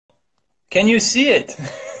Can you see it?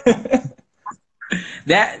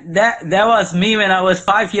 That was me when I was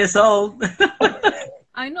 5 years old.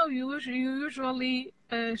 I know you usually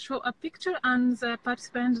show a picture and the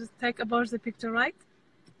participants take about the picture, right?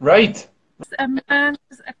 Right. A man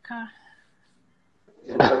with a car.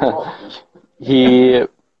 he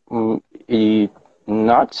he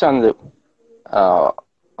knocks uh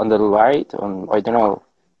on the light on I don't know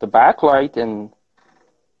the backlight and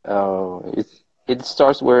it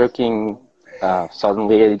starts working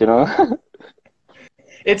suddenly I don't know.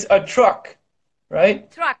 It's a truck,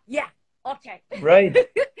 right? Truck, yeah. Okay. Right.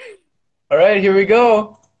 All right, here we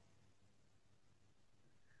go.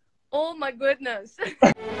 Oh my goodness.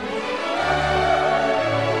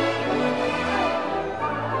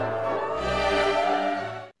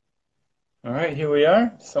 All right, here we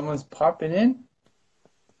are. Someone's popping in.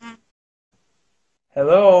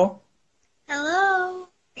 Hello. Hello.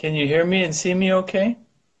 Can you hear me and see me okay?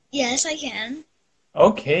 Yes, I can.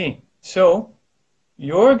 Okay, so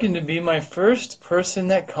you're going to be my first person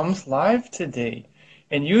that comes live today.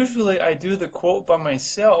 And usually I do the quote by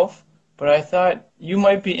myself, but I thought you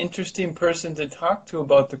might be an interesting person to talk to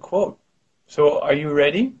about the quote. So are you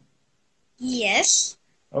ready? Yes.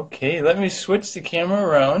 Okay, let me switch the camera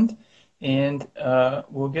around and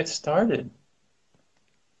we'll get started.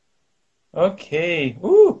 Okay,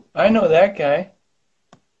 ooh, I know that guy.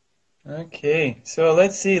 Okay, so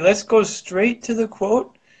let's see, let's go straight to the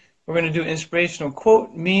quote. We're going to do inspirational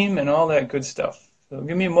quote, meme, and all that good stuff. So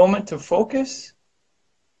give me a moment to focus,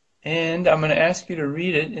 and I'm going to ask you to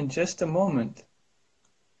read it in just a moment.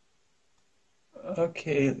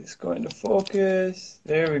 Okay, let's go into focus.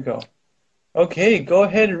 There we go. Okay, go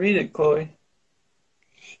ahead and read it, Chloe.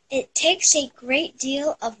 It takes a great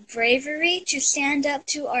deal of bravery to stand up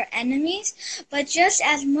to our enemies, but just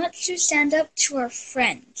as much to stand up to our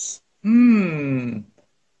friends.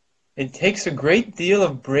 It takes a great deal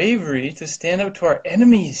of bravery to stand up to our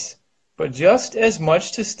enemies, but just as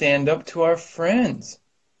much to stand up to our friends.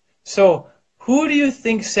 So, who do you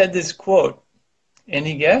think said this quote?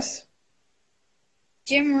 Any guess?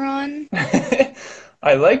 Jim Rohn.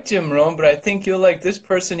 I like Jim Rohn, but I think you'll like this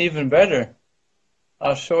person even better.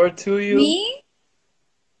 I'll show her to you. Me?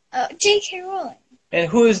 J.K. Rowling. And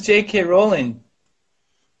who is J.K. Rowling?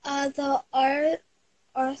 The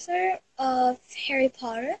author of Harry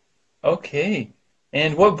Potter. Okay.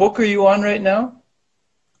 And what book are you on right now?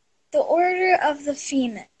 The Order of the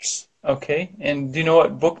Phoenix. Okay. And do you know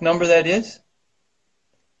what book number that is?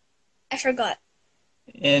 I forgot.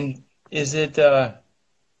 And is it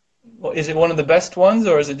one of the best ones,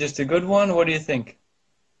 or is it just a good one? What do you think?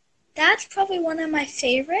 That's probably one of my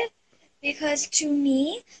favorite because to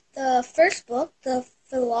me, the first book, the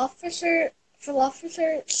Philosopher's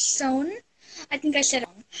Stone, I think I said it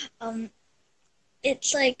wrong.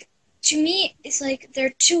 It's like, to me, it's like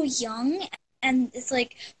they're too young and it's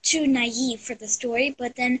like too naive for the story.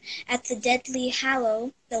 But then at the Deathly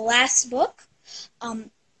Hallow, the last book,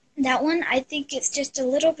 that one, I think it's just a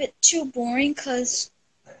little bit too boring because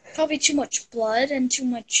probably too much blood and too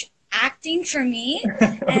much acting for me.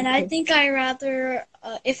 And I think I rather,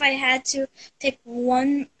 if I had to pick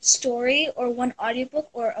one story or one audiobook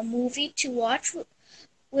or a movie to watch with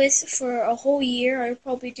for a whole year, I'd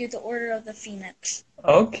probably do The Order of the Phoenix.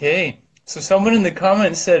 Okay. So someone in the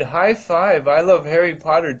comments said, high five, I love Harry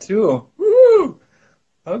Potter too. Woo!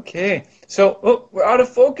 Okay. So, oh, we're out of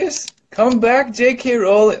focus. Come back, J.K.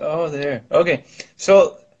 Rowling. Oh, there. Okay.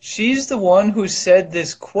 So she's the one who said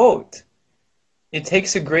this quote. It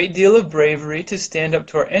takes a great deal of bravery to stand up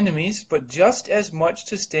to our enemies, but just as much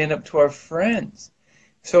to stand up to our friends.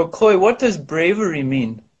 So, Chloe, what does bravery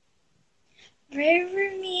mean?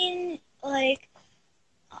 Bravery means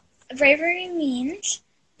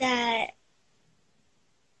that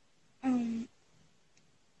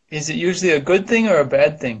Is it usually a good thing or a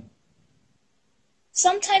bad thing?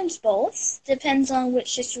 sometimes both, depends on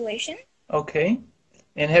which situation. Okay.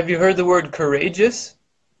 And have you heard the word courageous?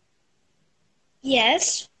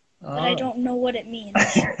 Yes, but I don't know what it means.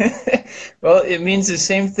 Well, it means the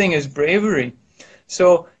same thing as bravery.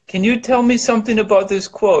 So, can you tell me something about this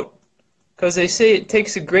quote? Because they say it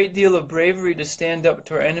takes a great deal of bravery to stand up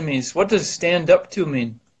to our enemies. What does stand up to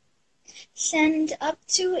mean? Stand up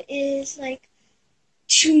to is like,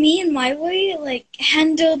 to me in my way, like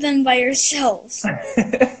handle them by yourselves.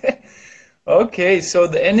 Okay, so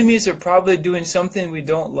the enemies are probably doing something we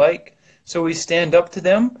don't like, so we stand up to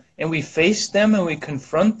them and we face them and we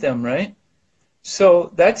confront them, right?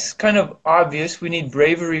 So that's kind of obvious. We need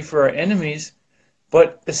bravery for our enemies.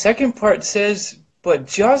 But the second part says, but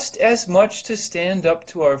just as much to stand up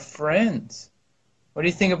to our friends. What do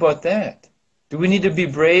you think about that? Do we need to be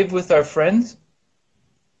brave with our friends?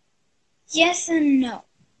 Yes and no.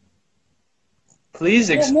 Please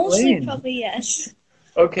Well, mostly explain. probably yes.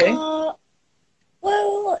 Okay.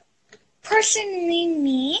 Well, personally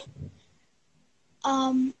me,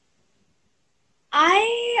 um,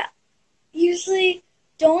 I usually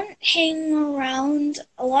don't hang around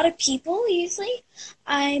a lot of people usually.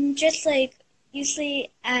 I'm just like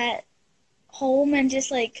usually at home and just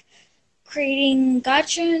like creating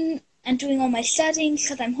gotcha and doing all my settings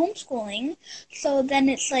because I'm homeschooling. So then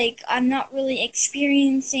it's like I'm not really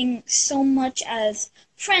experiencing so much as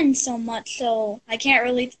friends so much, so I can't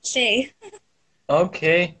really say.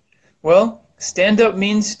 Okay. Well, stand up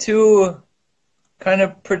means to kind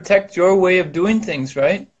of protect your way of doing things,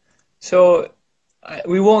 right? So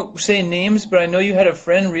we won't say names, but I know you had a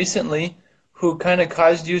friend recently who kind of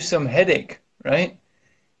caused you some headache, right?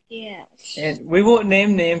 Yeah. And we won't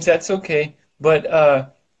name names, that's okay.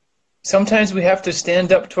 But sometimes we have to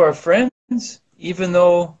stand up to our friends, even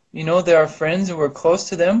though, you know, they're our friends and we're close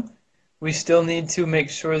to them. We still need to make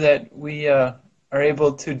sure that we are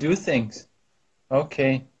able to do things.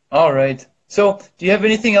 Okay. All right. So, do you have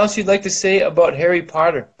anything else you'd like to say about Harry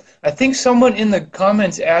Potter? I think someone in the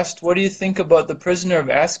comments asked, what do you think about the Prisoner of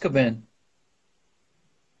Azkaban?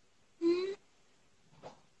 Hmm,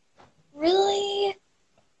 really?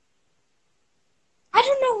 I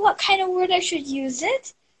don't know what kind of word I should use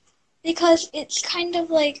it because it's kind of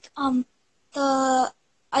like the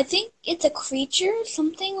I think it's a creature,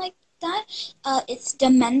 something like that. It's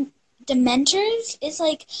dementors. It's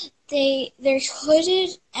like they're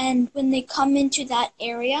hooded, and when they come into that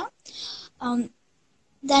area, um,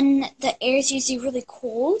 then the air is usually really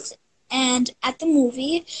cold. And at the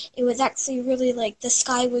movie, it was actually really like the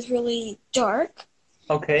sky was really dark,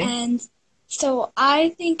 Okay. and so I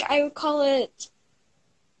think I would call it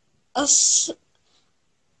a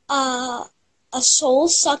uh, a soul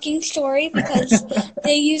sucking story because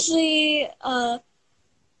they usually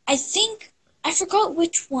I think I forgot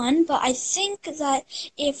which one, but I think that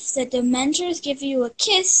if the Dementors give you a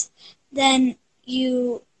kiss, then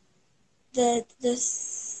you the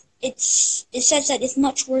it says that it's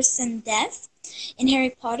much worse than death in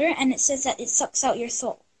Harry Potter, and it says that it sucks out your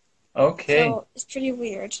soul. Okay. So it's pretty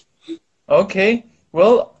weird. Okay.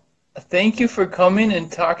 Well, thank you for coming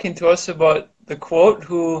and talking to us about the quote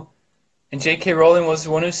and J.K. Rowling was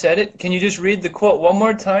the one who said it. Can you just read the quote one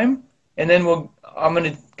more time? And then I'm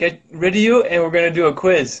going to get rid of you and we're going to do a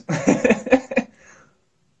quiz.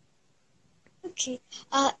 Okay.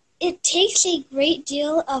 It takes a great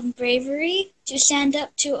deal of bravery to stand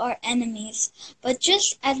up to our enemies, but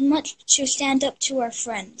just as much to stand up to our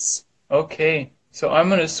friends. Okay. So I'm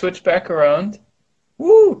going to switch back around.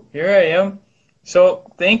 Woo! Here I am.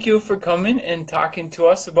 So thank you for coming and talking to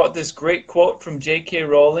us about this great quote from J.K.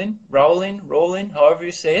 Rowling, however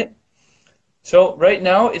you say it. So right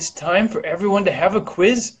now it's time for everyone to have a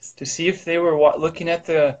quiz to see if they were looking at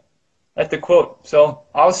the quote. So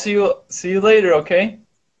I'll see you later, okay?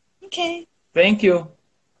 Okay. Thank you.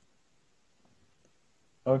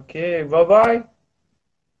 Okay, bye-bye.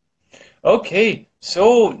 Okay,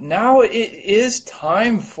 so now it is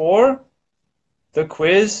time for the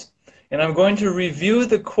quiz, and I'm going to review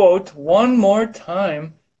the quote one more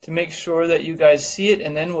time to make sure that you guys see it,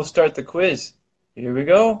 and then we'll start the quiz. Here we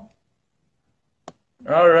go.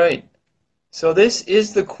 All right. So this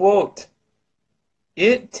is the quote.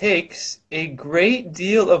 It takes a great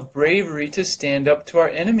deal of bravery to stand up to our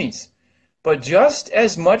enemies, but just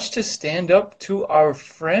as much to stand up to our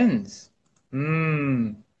friends.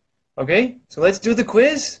 Okay, so let's do the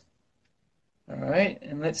quiz. All right,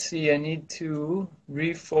 and let's see, I need to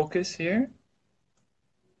refocus here.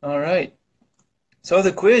 All right, so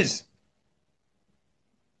the quiz.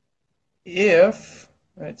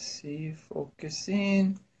 Let's see,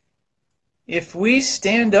 focusing. If we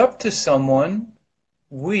stand up to someone,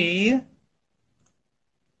 we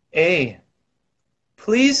A,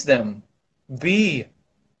 please them, B,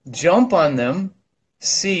 jump on them,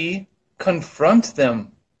 C, confront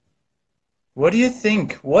them. What do you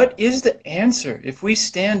think? What is the answer? If we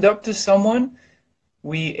stand up to someone,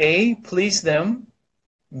 we A, please them,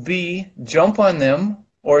 B, jump on them,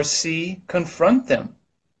 or C, confront them.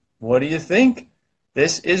 What do you think?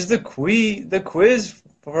 This is the quiz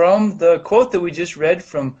from the quote that we just read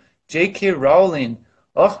from J.K. Rowling.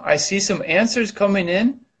 Oh, I see some answers coming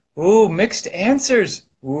in. Ooh, mixed answers.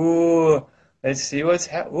 Ooh, let's see what's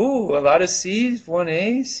happening. Ooh, a lot of C's.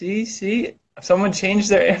 1A, C, C. Someone changed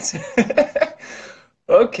their answer.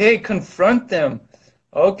 Okay, confront them.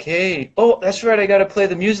 Okay. Oh, that's right. I got to play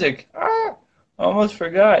the music. Ah, almost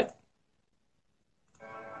forgot.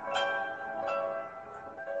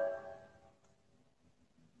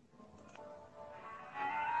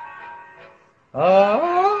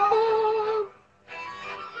 Ah.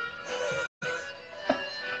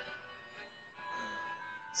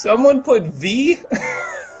 Someone put V?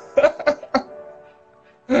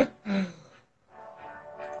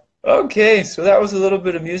 Okay, so that was a little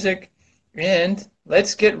bit of music, and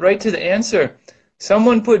let's get right to the answer.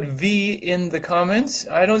 Someone put V in the comments.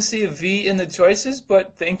 I don't see a V in the choices,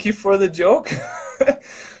 but thank you for the joke.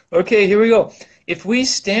 Okay, here we go. If we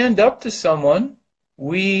stand up to someone,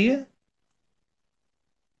 we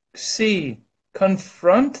see,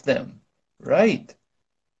 confront them. Right.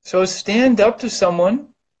 So stand up to someone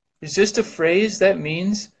is just a phrase that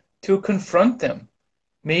means to confront them.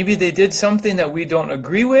 Maybe they did something that we don't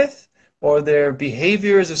agree with, or their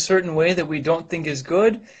behavior is a certain way that we don't think is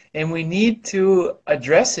good, and we need to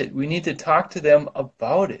address it. We need to talk to them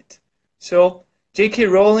about it. So J.K.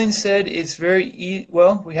 Rowling said it's very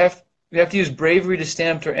well, we have to use bravery to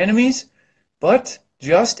stand up to our enemies, but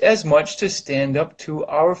just as much to stand up to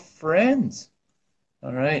our friends.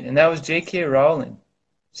 All right, and that was J.K. Rowling.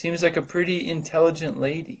 Seems like a pretty intelligent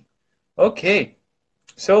lady. Okay,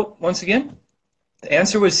 so once again, the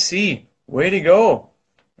answer was C. Way to go.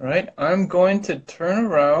 All right, I'm going to turn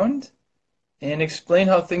around and explain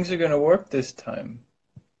how things are going to work this time.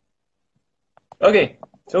 Okay,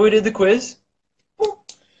 so we did the quiz.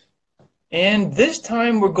 And this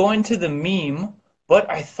time we're going to the meme, but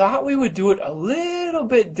I thought we would do it a little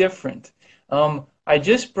bit different. I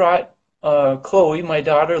just brought Chloe, my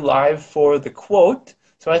daughter, live for the quote,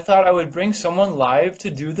 so I thought I would bring someone live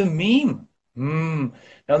to do the meme.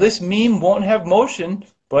 Now this meme won't have motion,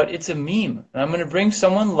 but it's a meme. And I'm going to bring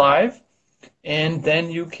someone live, and then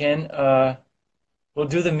you can, we'll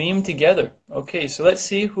do the meme together. Okay, so let's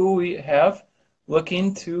see who we have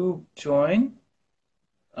looking to join.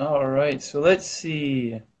 All right, so let's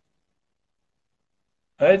see.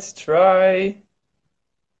 Let's try,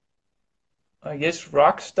 I guess,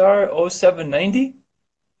 Rockstar 0790.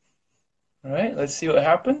 All right, let's see what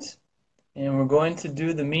happens. And we're going to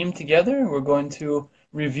do the meme together. We're going to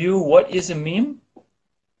review what is a meme.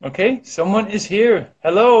 Okay, someone is here.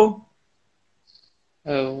 Hello.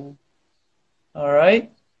 Hello. All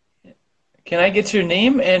right. Can I get your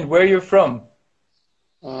name and where you're from?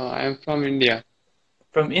 I am from India.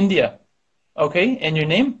 From India. Okay, and your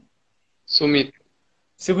name? Sumit.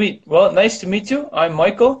 Sumit. Well, nice to meet you. I'm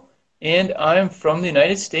Michael, and I'm from the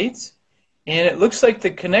United States. And it looks like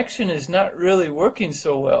the connection is not really working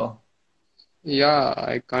so well. Yeah,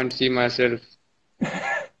 I can't see myself.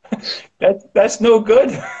 That's no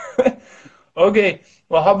good. Okay,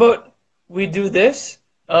 well, how about we do this?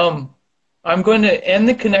 I'm going to end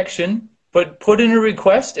the connection, but put in a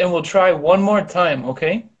request, and we'll try one more time,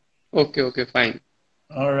 okay? Okay, fine.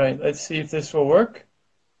 All right, let's see if this will work.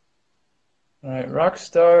 All right,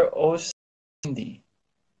 Rockstar 0790.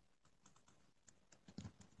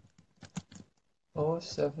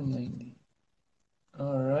 0790.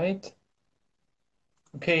 All right.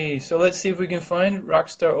 Okay, so let's see if we can find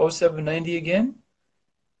Rockstar 0790 again.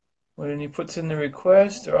 When he puts in the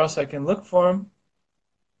request, or else I can look for him.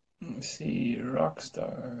 Let's see,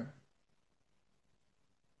 Rockstar.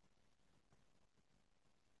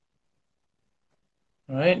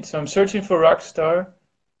 All right, so I'm searching for Rockstar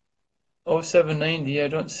 0790. I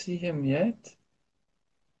don't see him yet.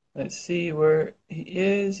 Let's see where he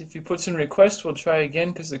is. If he puts in request, we'll try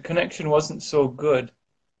again because the connection wasn't so good.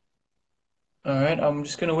 All right, I'm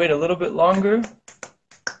just going to wait a little bit longer.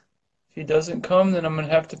 If he doesn't come, then I'm going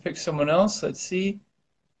to have to pick someone else. Let's see.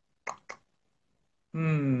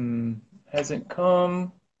 Hasn't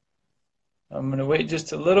come. I'm going to wait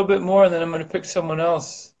just a little bit more, and then I'm going to pick someone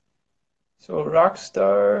else. So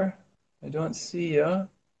Rockstar, I don't see ya.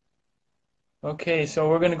 Okay, so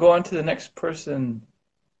we're going to go on to the next person.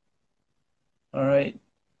 All right,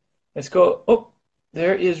 let's go. Oh,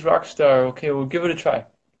 there is Rockstar. Okay, we'll give it a try.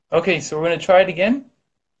 Okay, so we're going to try it again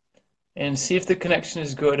and see if the connection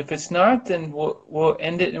is good. If it's not, then we'll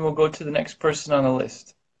end it and we'll go to the next person on the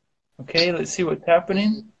list. Okay, let's see what's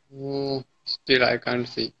happening. Oh, still I can't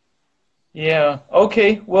see. Yeah,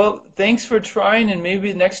 okay, well, thanks for trying, and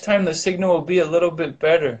maybe next time the signal will be a little bit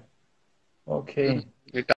better. Okay.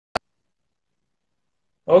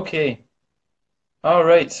 Okay. All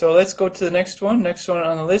right, so let's go to the next one. Next one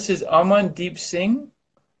on the list is Amandeep Singh.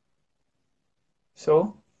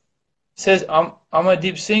 So, it says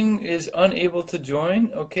Amandeep Singh is unable to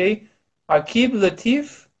join. Okay. Aqib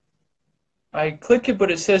Latif, I click it, but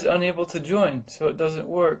it says unable to join, so it doesn't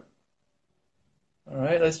work. All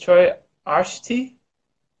right, let's try Ashti.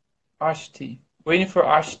 Ashti. Waiting for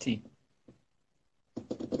Ashti.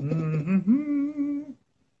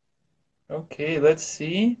 Okay, let's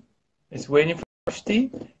see. It's waiting for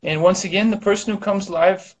And once again, the person who comes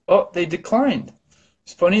live, oh, they declined.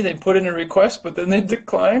 It's funny, they put in a request, but then they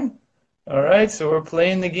decline. All right, so we're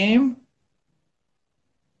playing the game.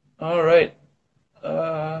 All right.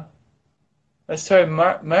 Let's try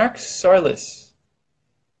Max Sarlis.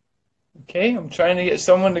 Okay, I'm trying to get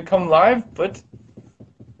someone to come live, but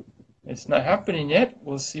it's not happening yet.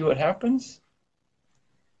 We'll see what happens.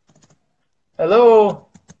 Hello.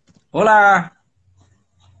 Hola.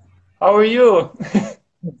 How are you?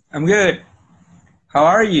 I'm good. How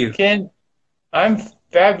are you? I'm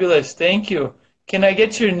fabulous, thank you. Can I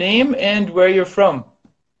get your name and where you're from?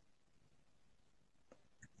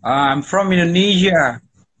 I'm from Indonesia.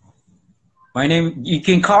 My name, you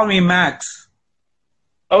can call me Max.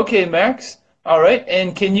 Okay, Max. All right,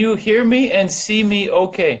 and can you hear me and see me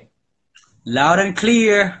okay? Loud and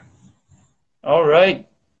clear. All right.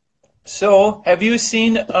 So, have you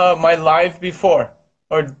seen my live before?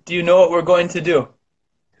 Or do you know what we're going to do?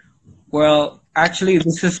 Well, actually,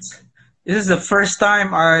 this is the first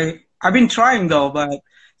time I've been trying though, but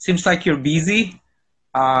seems like you're busy.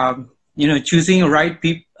 Choosing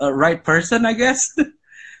right person, I guess.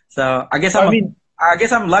 So I guess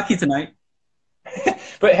I'm lucky tonight.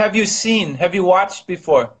 But have you watched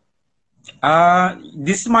before?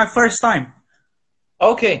 This is my first time.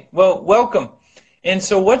 Okay, well, welcome. And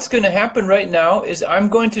so what's going to happen right now is I'm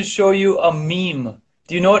going to show you a meme.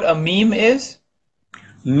 Do you know what a meme is?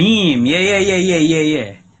 Meme,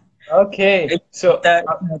 yeah. Okay, so That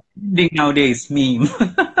trending nowadays, meme.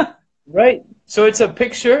 right. So it's a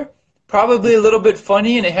picture, probably a little bit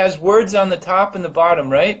funny, and it has words on the top and the bottom,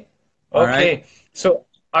 right? All Okay. right. So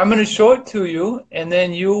I'm going to show it to you, and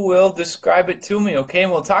then you will describe it to me, okay?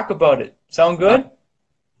 And we'll talk about it. Sound good?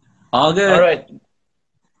 All good. All right.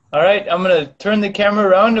 All right, I'm going to turn the camera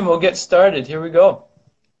around and we'll get started. Here we go.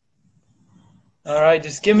 All right,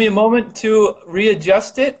 just give me a moment to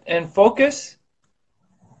readjust it and focus,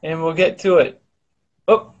 and we'll get to it.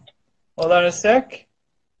 Oh, hold on a sec.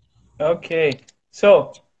 Okay,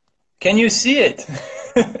 so can you see it?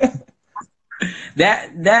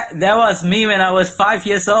 That was me when I was 5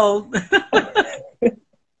 years old.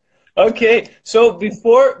 Okay, so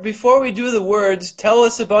before we do the words, tell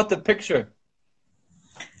us about the picture.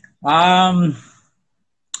 Bodybuilder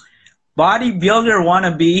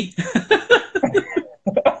wannabe.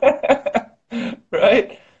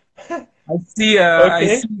 Right? I see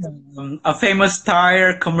Okay. a famous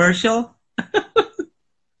tire commercial.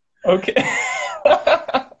 Okay.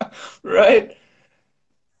 Right.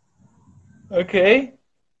 Okay.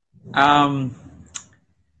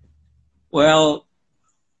 Well,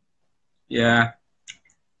 yeah.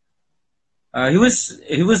 He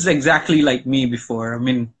was exactly like me before. I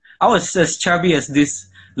mean, I was as chubby as this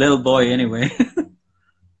little boy anyway.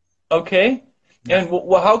 Okay. And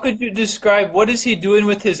how could you describe what is he doing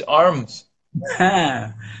with his arms?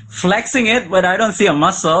 Flexing it, but I don't see a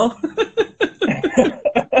muscle.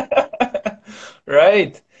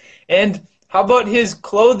 Right. And how about his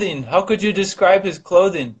clothing? How could you describe his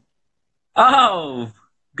clothing? Oh,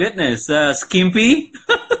 goodness. Skimpy.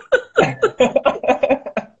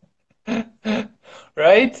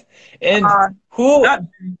 Right? And who Not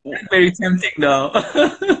very tempting though.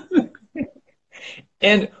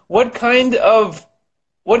 and what kind of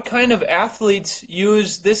athletes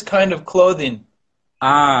use this kind of clothing?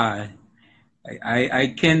 Ah,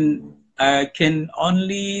 I can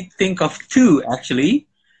only think of two actually.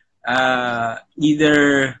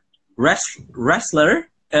 Either wrestling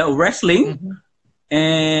Mm-hmm.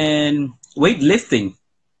 and weightlifting.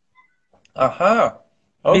 Aha.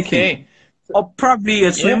 Anything. Okay. Or probably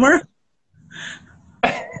a swimmer.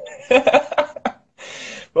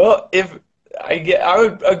 Well, I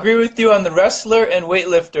would agree with you on the wrestler and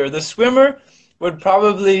weightlifter. The swimmer would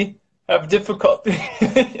probably have difficulty.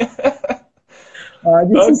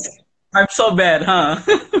 I'm so bad, huh?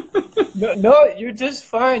 No, you're just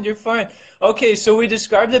fine. You're fine. Okay, so we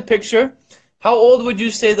described the picture. How old would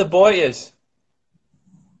you say the boy is?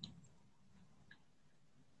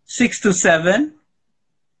 6 to 7.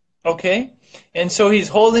 Okay. And so he's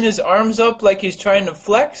holding his arms up like he's trying to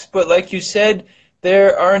flex, but like you said,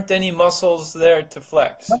 there aren't any muscles there to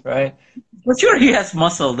flex, right? For sure, he has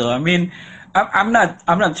muscle, though. I mean, I'm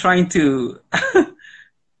not trying to.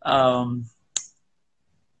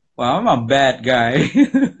 Well, I'm a bad guy.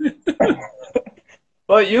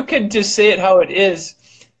 Well, you can just say it how it is.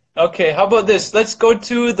 Okay, how about this? Let's go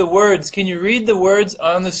to the words. Can you read the words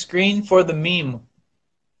on the screen for the meme?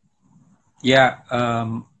 Yeah,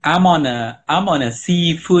 I'm on a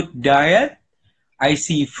seafood diet. I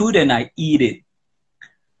see food and I eat it.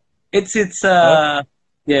 It's Okay.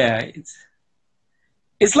 yeah,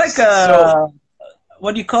 it's like So,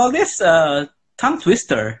 what do you call this? Tongue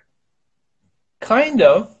twister. Kind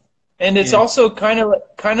of. And it's Yeah. also kind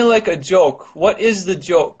of like a joke. What is the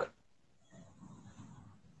joke?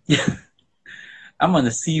 Yeah. I'm on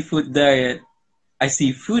a seafood diet. I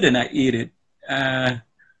see food and I eat it.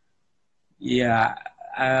 Yeah.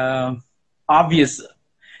 Obvious.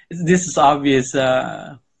 This is obvious.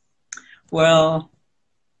 Well,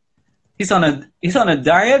 he's on a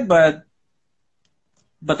diet, but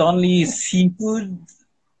only seafood.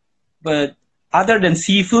 But other than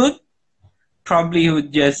seafood, probably he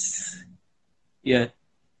would just yeah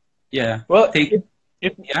Well, take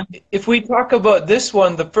if yeah if we talk about this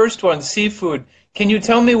one, the first one, seafood, can you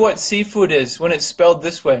tell me what seafood is when it's spelled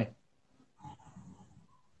this way?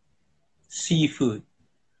 seafood.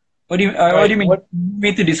 What do you Right. mean? You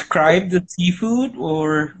mean to describe the seafood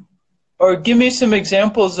Or give me some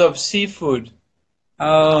examples of seafood.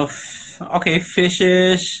 uh okay,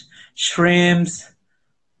 fishes, shrimps,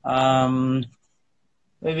 um,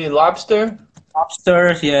 Maybe lobster?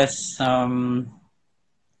 lobsters, yes,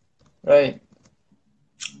 Right.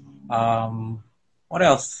 what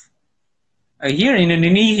else? Here in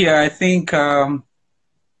Indonesia, I think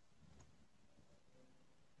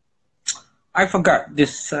I forgot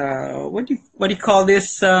this. What do you call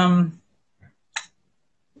this?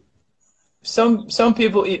 Some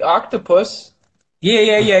people eat octopus.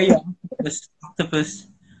 Yeah. This octopus.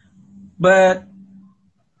 But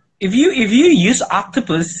if you use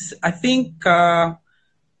octopus, I think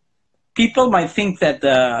people might think that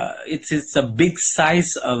it's a big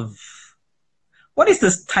size of what is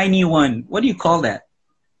this tiny one? What do you call that?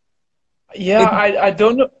 Yeah, It, I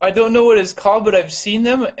don't know what it's called, but I've seen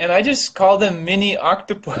them and I just call them mini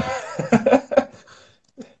octopus.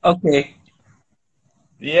 okay,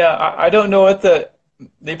 Yeah, I don't know what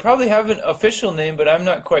they probably have an official name, but I'm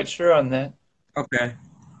not quite sure on that. okay.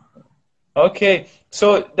 Okay,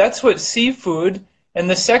 so that's what seafood, and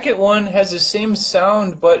the second one has the same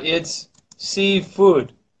sound, but it's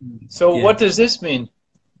seafood. So Yeah. what does this mean?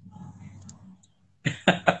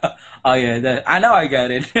 Oh yeah, I know I got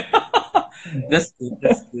it. That's good.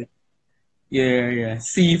 That's good. Yeah.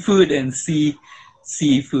 Seafood and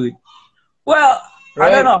seafood. Well, I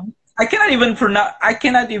don't Right. know. I cannot even pronounce. I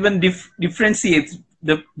cannot even differentiate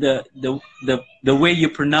the way you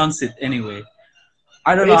pronounce it. Anyway,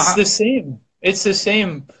 I don't know It's how. the same. It's the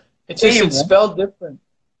same. It's just Same, it's right? spelled different.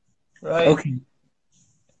 Right. Okay.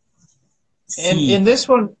 And C. in this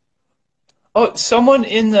one, oh, someone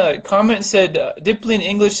in the comment said, Dipley in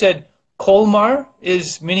English said, Colmar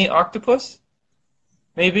is mini octopus,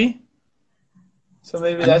 maybe. So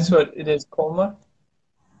maybe that's Another. what it is, Colmar.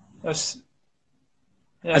 That's-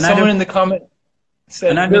 Yeah, Another. someone in the comment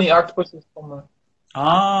said Another. mini octopus is Colmar.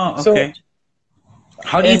 Oh, So, okay.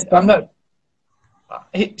 How do you and I'm spell it? not,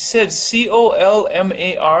 he said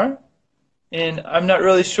Colmar, and I'm not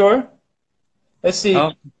really sure. Let's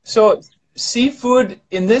Oh, see. So seafood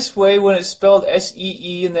in this way, when it's spelled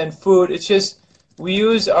SEE and then food, it's just we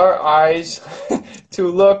use our eyes to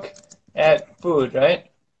look at food, right?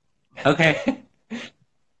 okay.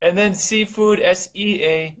 And then seafood,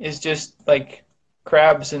 SEA, is just like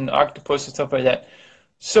crabs and octopus and stuff like that.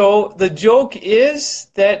 So the joke is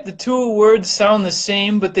that the two words sound the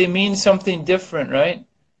same, but they mean something different, right?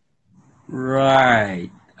 Right.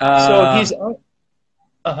 So Uh, he's on,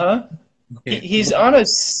 uh-huh. okay. He's on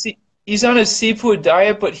a seafood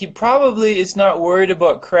diet, but he probably is not worried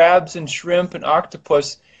about crabs and shrimp and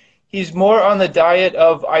octopus. He's more on the diet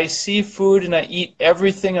of I see food and I eat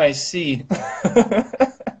everything I see.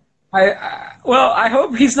 Well, I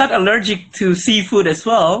hope he's not allergic to seafood as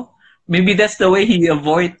well. Maybe that's the way he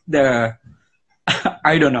avoid the.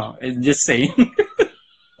 I don't know. Just saying.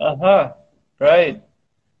 Uh-huh. Right.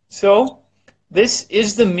 So this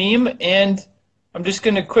is the meme, and I'm just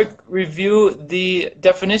going to quick review the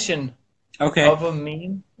definition Okay. of a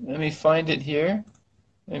meme. Let me find it here.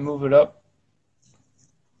 Let me move it up.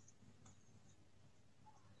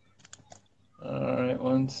 All right,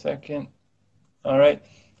 1 second. All right.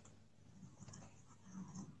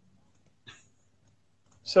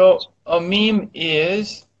 So a meme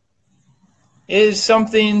is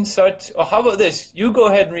something such. Oh, how about this? You go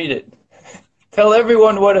ahead and read it. Tell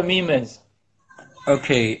everyone what a meme is.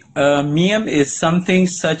 Okay. A meme is something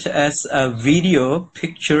such as a video,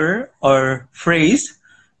 picture, or phrase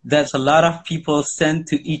that a lot of people send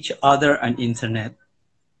to each other on internet.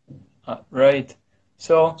 Right.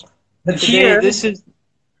 So But today, here, this is.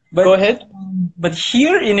 but Go ahead. but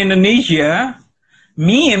here in Indonesia,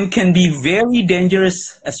 meme can be very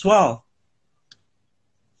dangerous as well.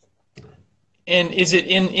 And is it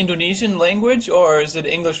in Indonesian language or is it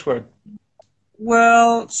English word?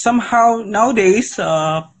 Well, somehow nowadays,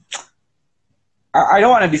 I don't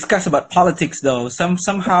want to discuss about politics though.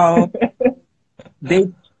 Somehow they,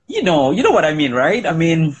 you know what I mean, right? I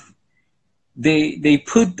mean, they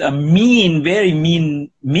put a very mean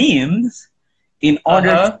memes in order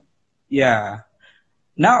to, Uh-huh. yeah.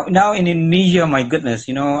 Now in Indonesia, my goodness,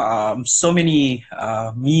 so many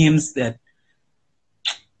memes that,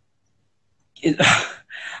 it,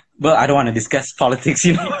 well, I don't want to discuss politics,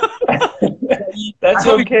 I That's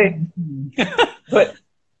hope okay.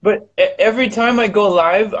 But every time I go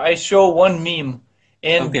live, I show one meme,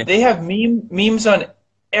 and okay. they have memes on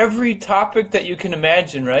every topic that you can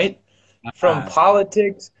imagine, right? From Uh,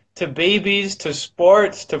 politics to babies to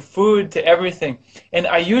sports to food to everything. And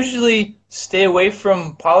I usually stay away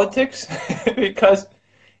from politics because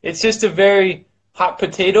it's just a very hot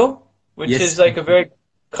potato, which yes. is like a very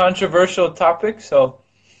controversial topic. So,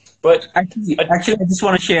 but uh, Actually, I just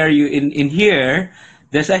want to share you in here.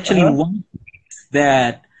 There's actually uh-huh. one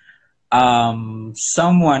that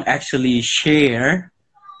someone actually share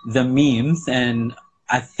the memes, and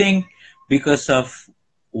I think because of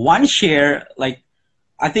one share, like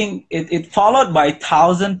I think it followed by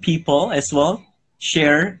 1,000 people as well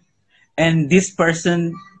share, and this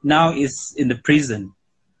person now is in the prison.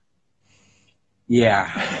 Yeah,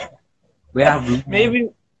 we have. maybe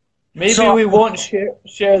maybe So we won't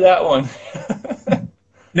share that one.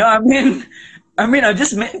 no, I mean,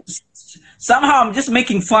 somehow I'm just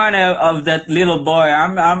making fun of that little boy.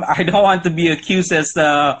 I don't want to be accused as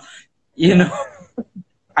you know,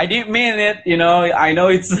 I didn't mean it. I know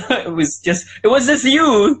it was just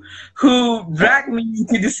you who dragged me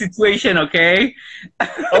into this situation. Okay.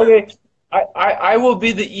 Okay, I will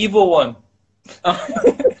be the evil one.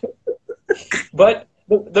 But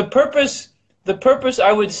the purpose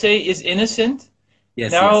I would say is innocent.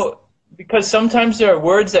 Yes, yes. Now, because sometimes there are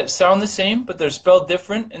words that sound the same, but they're spelled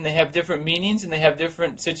different, and they have different meanings, and they have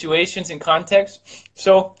different situations and contexts.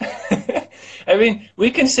 So, I mean,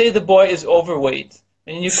 we can say the boy is overweight,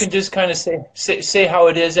 and you can just kind of say how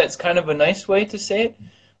it is. That's kind of a nice way to say it.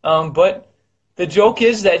 But the joke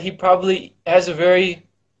is that he probably has a very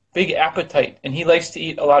big appetite, and he likes to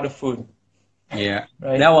eat a lot of food, Yeah,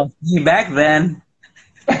 right? that was me back then.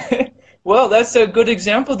 Well, that's a good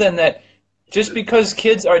example then that just because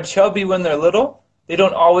kids are chubby when they're little, they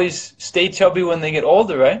don't always stay chubby when they get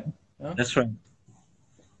older, right? Yeah. That's right.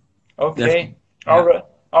 That's Okay. All yeah. right.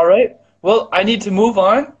 All right. Well, I need to move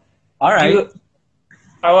on. All Do right. you,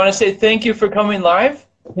 I want to say thank you for coming live,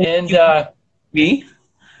 and Me,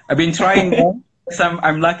 I've been trying. So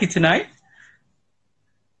I'm lucky tonight.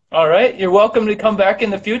 all right, you're welcome to come back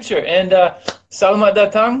in the future. And selamat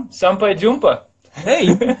datang, sampai jumpa.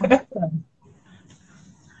 Hey.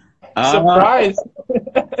 Uh, Surprise.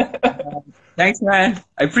 Thanks, man.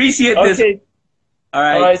 I appreciate this. Okay. All All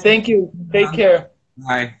right. right. Thank you. Take care.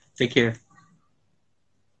 Bye. Take care.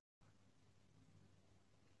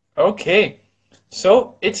 Okay.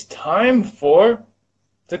 So it's time for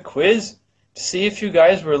the quiz to see if you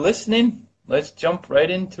guys were listening. Let's jump right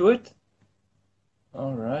into it.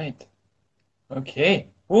 All right. Okay.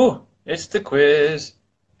 Woo! It's the quiz.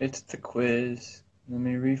 It's the quiz. Let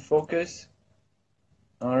me refocus.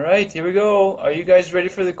 All right, here we go. Are you guys ready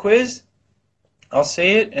for the quiz? I'll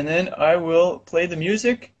say it and then I will play the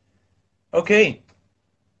music. Okay.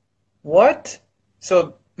 What?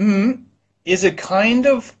 So, is a kind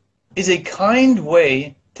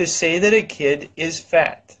way to say that a kid is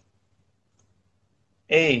fat.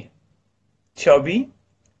 A, chubby.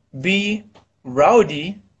 B,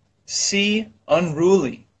 rowdy. C,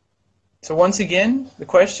 unruly. So once again, the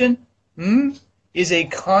question, is a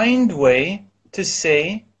kind way to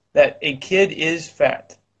say that a kid is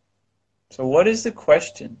fat. So what is the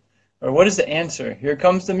question? Or what is the answer? Here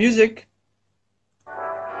comes the music.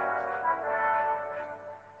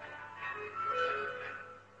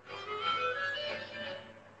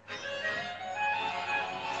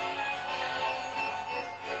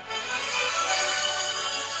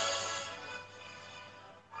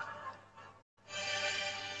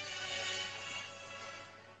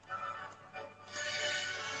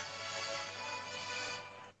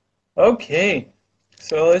 Okay,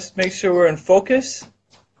 so let's make sure we're in focus.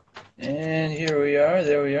 And here we are,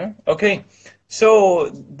 there we are. Okay, so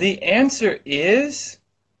the answer is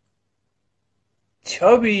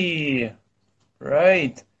chubby,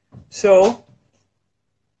 right? So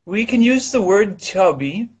we can use the word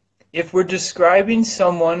chubby if we're describing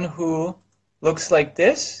someone who looks like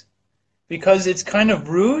this, because it's kind of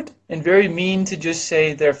rude and very mean to just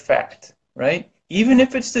say they're fat, right? Even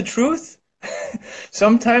if it's the truth,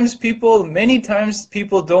 many times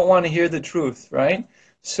people don't want to hear the truth, right?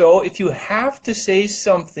 So if you have to say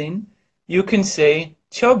something, you can say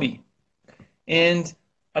chubby. And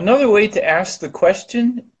another way to ask the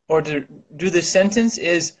question or to do the sentence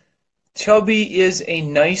is chubby is a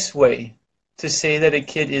nice way to say that a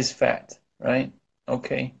kid is fat, right?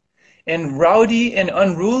 Okay. And rowdy and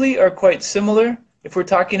unruly are quite similar. If we're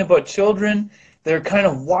talking about children, they're kind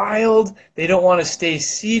of wild. They don't want to stay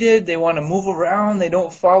seated. They want to move around. They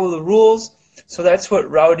don't follow the rules. So that's what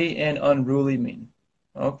rowdy and unruly mean.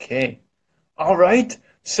 Okay. All right.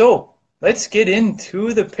 So let's get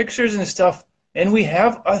into the pictures and stuff. And we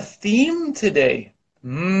have a theme today.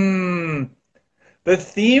 The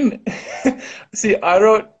theme, see,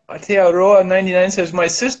 Atearoa99 says, my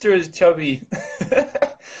sister is chubby.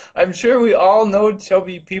 I'm sure we all know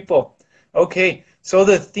chubby people. Okay, so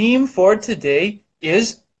the theme for today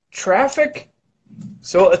is traffic.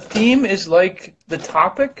 So a theme is like the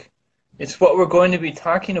topic. It's what we're going to be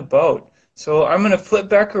talking about. So I'm going to flip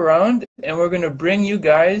back around and we're going to bring you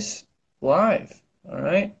guys live. All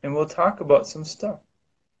right, and we'll talk about some stuff.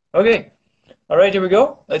 Okay. All right, here we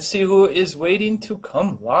go. Let's see who is waiting to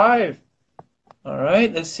come live. All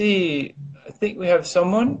right, let's see. I think we have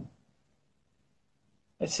someone.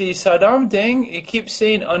 Let's see, Saddam Deng, it keeps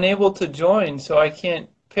saying unable to join, so I can't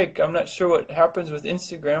pick. I'm not sure what happens with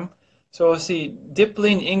Instagram. So we'll see,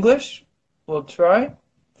 Dipling English. We'll try.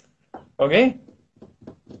 Okay.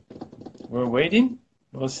 We're waiting.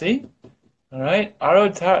 We'll see. All right.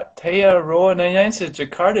 Arotea Roa 99 says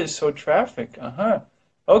Jakarta is so traffic.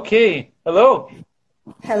 Okay. Hello.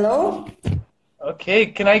 Hello. Okay.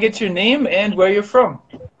 Can I get your name and where you're from?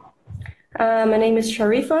 My name is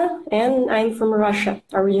Sharifa, and I'm from Russia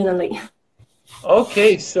originally.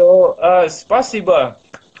 Okay. So, spasiba.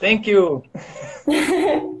 Thank you.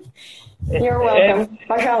 You're welcome.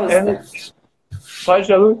 Пожалуйста.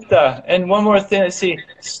 Пожалуйста. And one more thing. Let's see.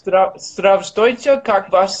 Здравствуйте.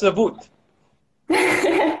 Как вас зовут?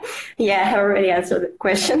 Yeah, I already answered the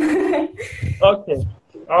question. Okay.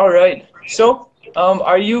 All right. So,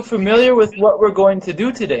 are you familiar with what we're going to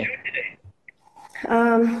do today?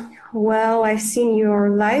 Well, I've seen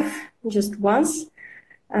your live just once.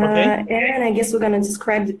 Okay. And I guess we're going to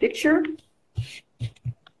describe the picture.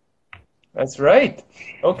 That's right.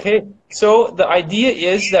 Okay. So the idea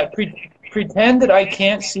is that pretend that I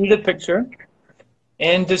can't see the picture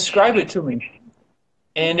and describe it to me.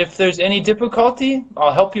 And if there's any difficulty,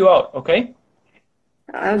 I'll help you out, okay?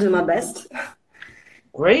 I'll do my best.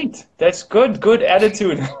 Great. That's good. Good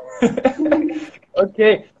attitude.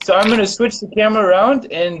 Okay. So I'm going to switch the camera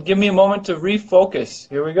around and give me a moment to refocus.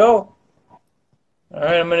 Here we go. All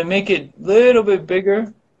right. I'm going to make it a little bit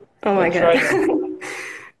bigger. Oh my God.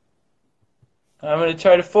 I'm going to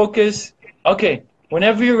try to focus. Okay.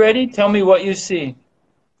 Whenever you're ready, tell me what you see.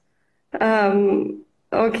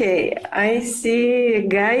 Okay. I see a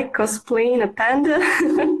guy cosplaying a panda.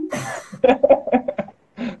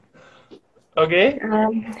 Okay.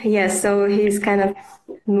 Yeah, so he's kind of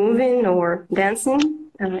moving or dancing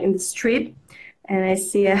in the street, and I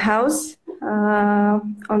see a house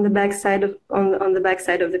on the back side of on the back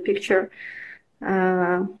side of the picture.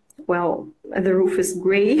 Well, the roof is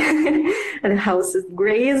gray, and the house is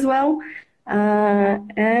gray as well,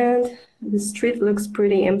 and the street looks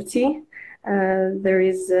pretty empty. There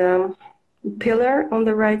is a pillar on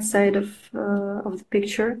the right side of the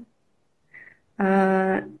picture.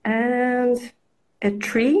 And a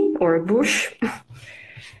tree or a bush.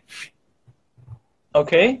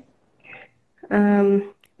 Okay.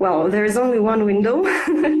 Well, there is only one window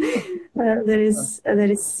that is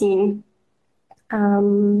seen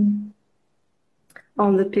on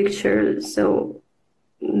the picture, so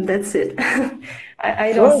that's it.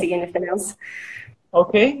 I don't see anything else.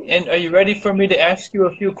 Okay, and are you ready for me to ask you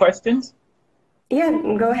a few questions? Yeah,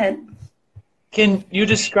 go ahead. Can you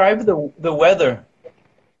describe the weather?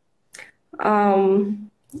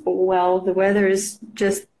 Well, the weather is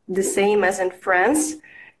just the same as in France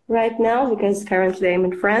right now, because currently I'm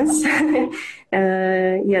in France.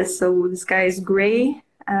 Yes, so the sky is gray,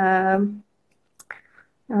 no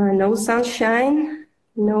sunshine,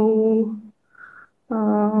 no,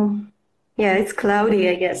 yeah, it's cloudy,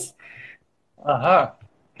 I guess. Aha.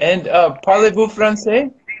 And parlez-vous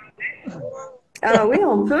français? Oui,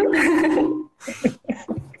 on peut.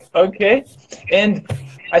 Okay. And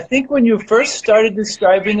I think when you first started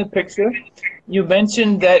describing the picture, you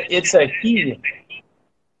mentioned that it's a he.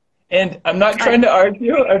 And I'm not trying to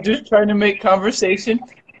argue, I'm just trying to make conversation.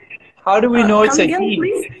 How do we know it's a again, he?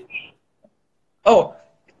 please? Oh,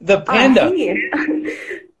 the panda. He.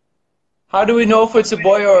 How do we know if it's a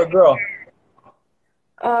boy or a girl?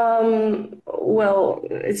 Well,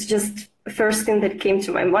 it's just the first thing that came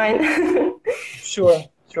to my mind. Sure,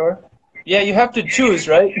 sure. Yeah, you have to choose,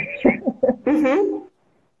 right? Mm-hmm.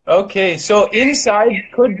 Okay, so inside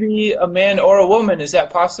could be a man or a woman. Is that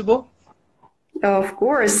possible? Of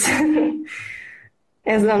course.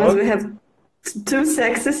 As long as we Okay. have two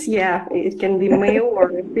sexes, yeah, it can be male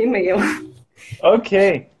or female.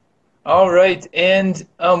 Okay. All right. And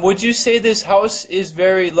would you say this house is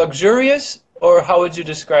very luxurious, or how would you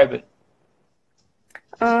describe it?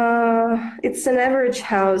 It's an average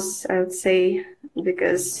house, I would say,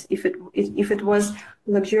 because if it was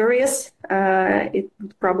luxurious, it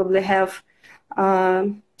would probably have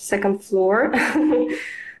second floor,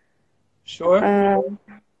 Sure.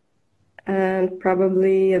 and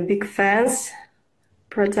probably a big fence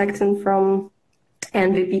protecting from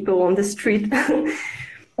envy people on the street.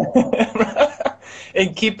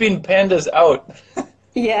 And keeping pandas out.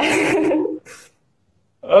 Yeah.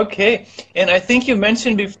 Okay. And I think you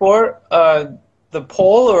mentioned before the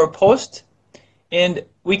pole or a post, and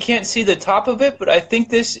we can't see the top of it, but I think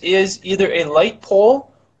this is either a light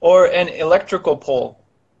pole or an electrical pole.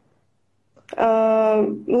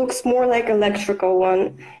 Looks more like electrical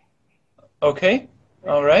one. Okay.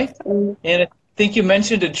 All right. And I think you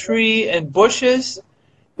mentioned a tree and bushes.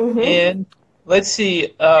 Mm-hmm. And let's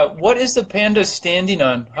see, what is the panda standing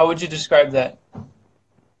on? How would you describe that?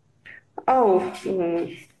 Oh,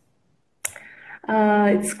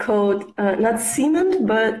 it's called not cement,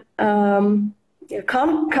 but yeah,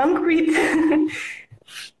 concrete.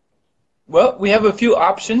 Well, we have a few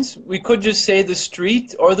options. We could just say the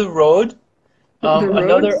street or the road. The road,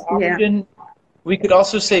 Another yeah. option, we could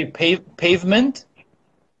also say pavement.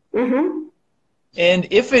 Mm-hmm. And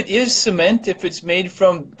if it is cement, if it's made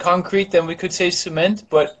from concrete, then we could say cement,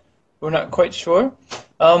 but we're not quite sure.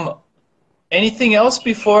 Anything else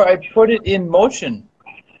before I put it in motion?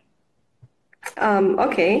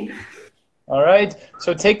 Okay. All right,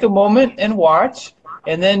 so take a moment and watch,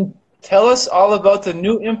 and then tell us all about the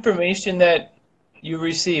new information that you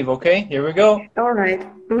receive, okay? Here we go. All right.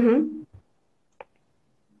 Mm-hmm.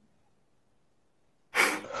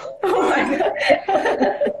 Oh my God.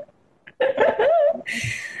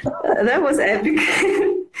 That was epic.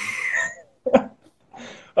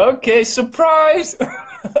 Okay, surprise!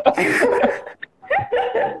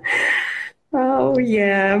 Oh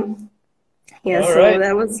yeah. Yeah, All so right.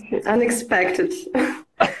 that was unexpected.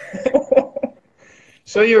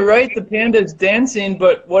 So you're right, the panda is dancing,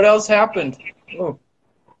 but what else happened? Oh.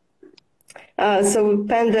 So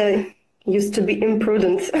Panda used to be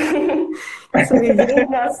imprudent. So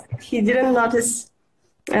he didn't notice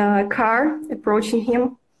a car approaching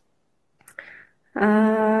him.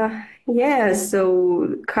 Yeah,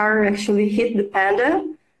 so car actually hit the panda.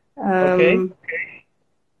 Okay.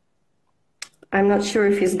 I'm not sure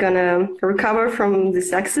if he's gonna recover from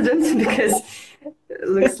this accident because it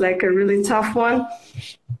looks like a really tough one.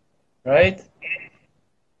 Right.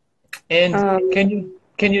 And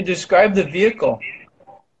can you describe the vehicle?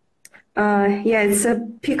 Yeah, it's a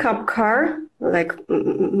pickup car, like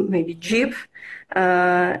maybe Jeep,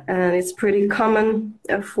 and it's pretty common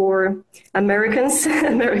for Americans.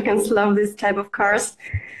 Americans love this type of cars.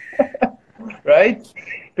 Right?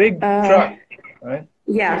 Big truck, right?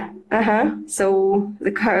 Yeah, So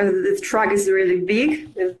the truck is really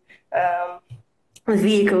big. The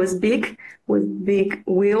vehicle is big with big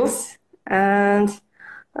wheels, and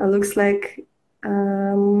looks like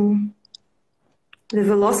the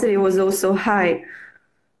velocity was also high.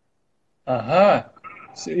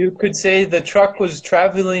 So you could say the truck was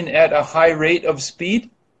traveling at a high rate of speed?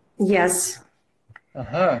 Yes.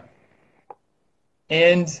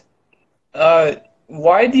 And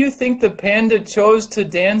why do you think the panda chose to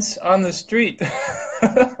dance on the street?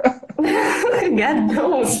 God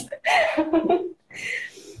knows.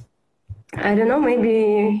 I don't know,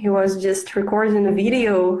 maybe he was just recording a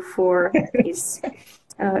video for his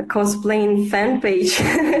cosplaying fan page.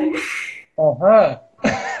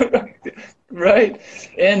 Right.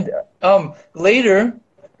 And later,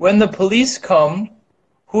 when the police come,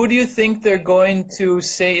 who do you think they're going to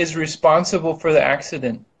say is responsible for the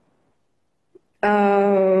accident?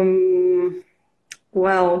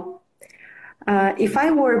 Well, if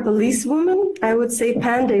I were a policewoman, I would say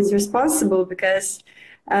Panda is responsible because,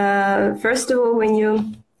 first of all, when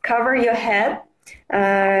you cover your head,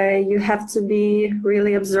 you have to be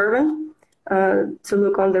really observant to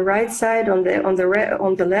look on the right side, on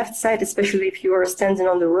the left side, especially if you are standing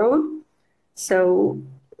on the road. So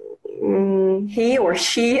he or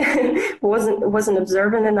she wasn't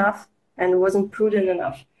observant enough and wasn't prudent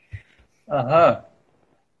enough.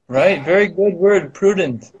 Right, very good word,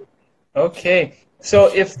 prudent. Okay, so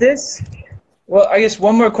if this, well, I guess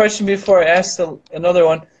one more question before I ask another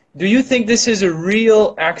one. do you think this is a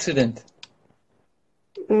real accident?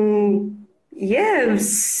 Yeah,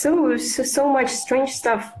 so much strange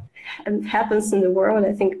stuff happens in the world.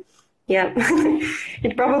 I think, yeah,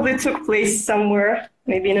 it probably took place somewhere,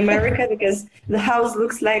 maybe in America, because the house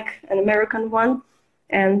looks like an American one,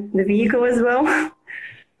 and the vehicle as well.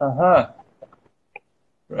 Uh-huh.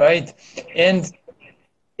 Right. And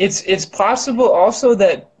it's possible also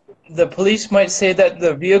that the police might say that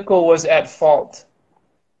the vehicle was at fault.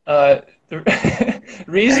 The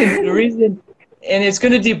reason, and it's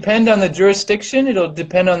going to depend on the jurisdiction. It'll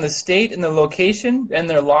depend on the state and the location and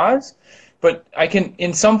their laws. But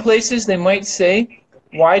in some places, they might say,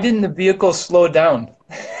 why didn't the vehicle slow down?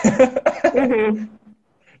 Mhm.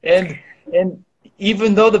 And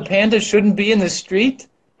even though the panda shouldn't be in the street,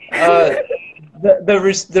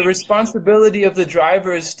 the responsibility of the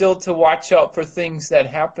driver is still to watch out for things that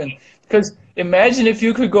happen. Because imagine if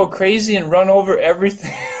you could go crazy and run over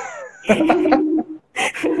everything.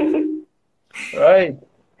 Right.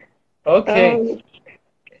 Okay.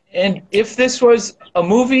 And if this was a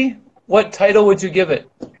movie, what title would you give it?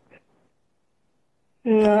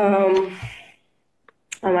 Oh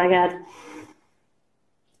my God.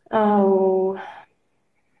 Oh,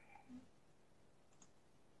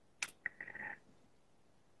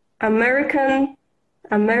 American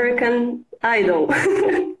Idol.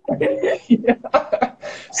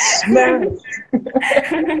 Smash.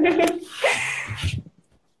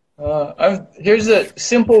 Here's a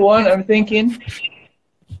simple one. I'm thinking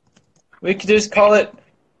we could just call it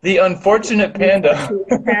The Unfortunate Panda.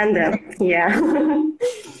 Panda, yeah.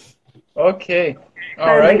 Okay.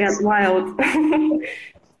 All right. Got wild.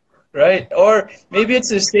 Right. Or maybe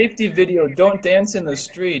it's a safety video. Don't dance in the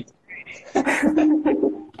street.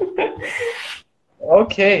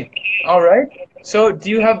 Okay. All right. So do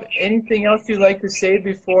you have anything else you'd like to say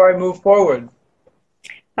before I move forward?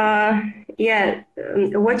 Yeah,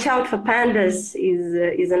 Watch Out for Pandas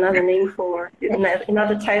is another name for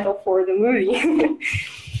another title for the movie.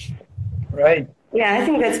 Right. Yeah, I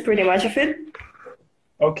think that's pretty much of it.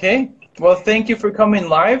 Okay. Well, thank you for coming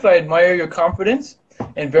live. I admire your confidence,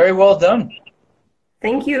 and very well done.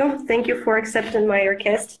 Thank you. Thank you for accepting my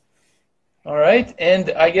request. All right.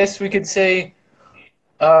 And I guess we could say,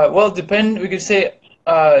 we could say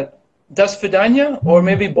das vidania, or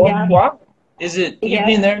maybe bonsoir. Is it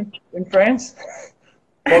evening there in France?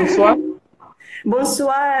 Bonsoir?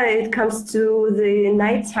 Bonsoir, it comes to the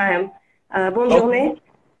nighttime. Bonne journée.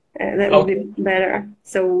 That would be better.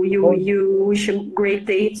 So you wish a great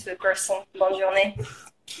day to a person. Bonne journée.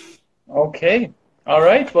 Okay. All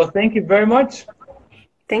right. Well, thank you very much.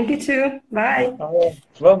 Thank you too. Bye. All right.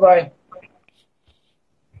 Bye-bye.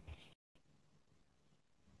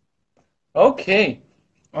 Okay.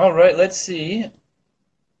 All right. Let's see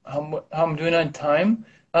how I'm doing on time.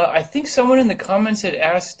 I think someone in the comments had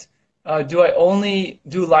asked, do I only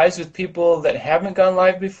do lives with people that haven't gone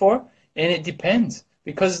live before? And it depends,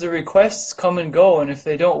 because the requests come and go, and if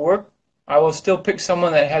they don't work, I will still pick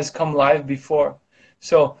someone that has come live before.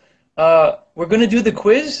 So we're going to do the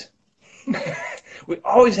quiz. We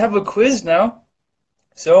always have a quiz now.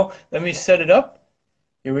 So let me set it up.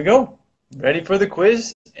 Here we go. Ready for the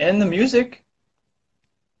quiz and the music.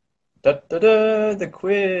 Da-da-da, the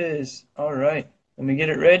quiz. All right, let me get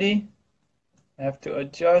it ready. I have to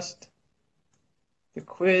adjust the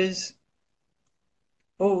quiz.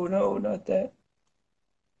 Oh, no, not that.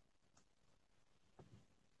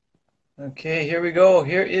 Okay, here we go.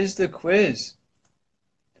 Here is the quiz.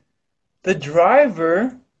 The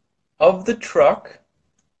driver of the truck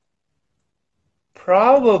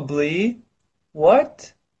probably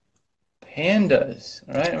what? Pandas.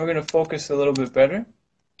 All right, we're going to focus a little bit better.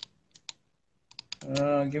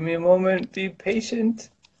 Give me a moment. Be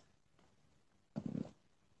patient.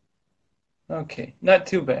 Okay, not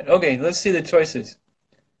too bad. Okay, let's see the choices.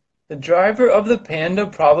 The driver of the panda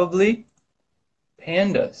probably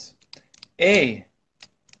pandas. A,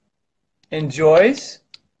 enjoys.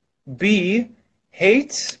 B,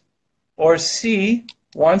 hates. Or C,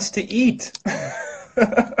 wants to eat.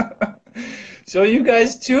 So you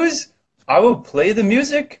guys choose. I will play the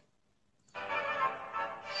music.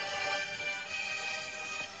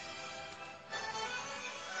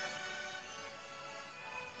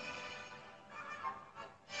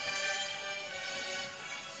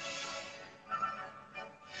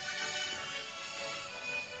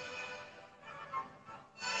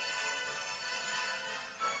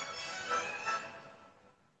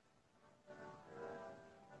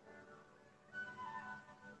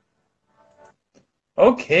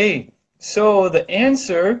 Okay, so the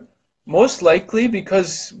answer, most likely,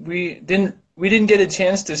 because we we didn't get a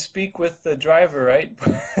chance to speak with the driver, right?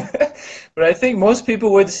 But I think most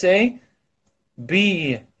people would say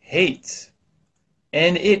B, hates.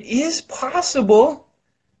 And it is possible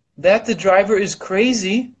that the driver is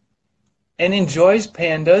crazy and enjoys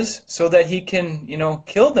pandas so that he can, you know,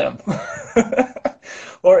 kill them.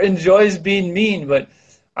 Or enjoys being mean, but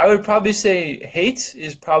I would probably say hates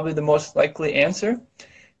is probably the most likely answer.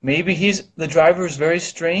 Maybe the driver is very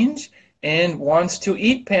strange and wants to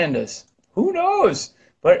eat pandas. Who knows?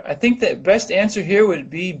 But I think the best answer here would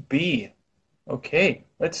be B. Okay,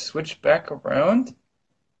 let's switch back around.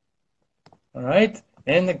 All right,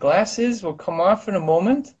 and the glasses will come off in a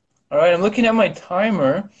moment. All right, I'm looking at my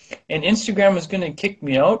timer, and Instagram is going to kick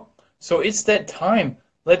me out. So it's that time.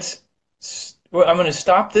 I'm going to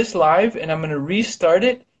stop this live, and I'm going to restart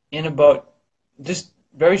it in about just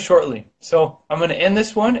very shortly. So I'm going to end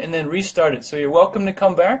this one and then restart it. So you're welcome to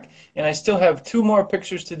come back, and I still have 2 more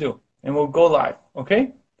pictures to do, and we'll go live,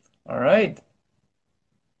 okay? All right.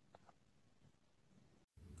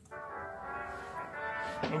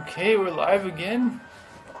 Okay, we're live again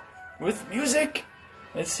with music.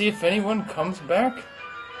 Let's see if anyone comes back.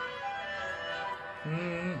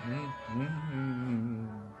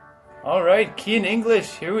 All right, Key in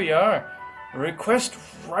English, here we are. A request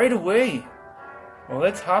right away. Well,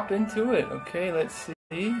 let's hop into it. Okay, let's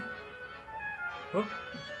see. Whoop.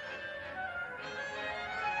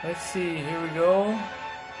 Let's see, here we go.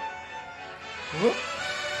 Whoop.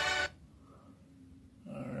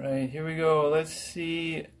 All right, here we go. Let's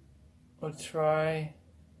see. We'll try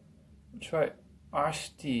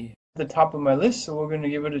Ashti. At the top of my list, so we're going to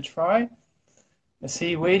give it a try. Let's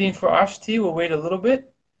see, waiting for Ashti. We'll wait a little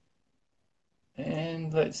bit.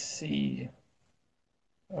 And let's see.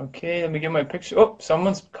 Okay, let me get my picture. Oh,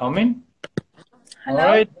 someone's coming. Hello? All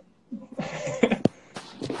right.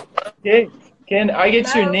 Okay, can I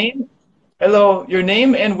get your name? Hello, your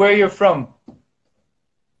name and where you're from.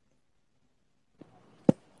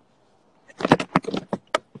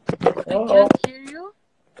 I can't hear you.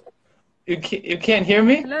 You can't hear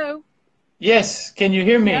me? Hello? Yes, can you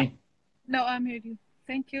hear me? Yeah. No, I'm hearing you.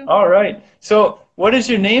 Thank you. All right. So, what is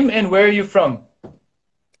your name and where are you from?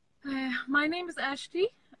 My name is Ashti.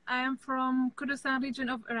 I am from Kurdistan region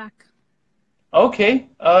of Iraq. Okay.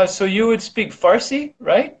 So you would speak Farsi,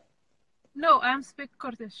 right? No, I am speak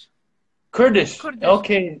Kurdish. Kurdish. Kurdish.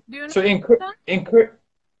 Okay. Do you So understand?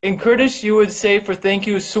 in Kurdish, you would say for thank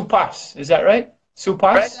you, supas. Is that right?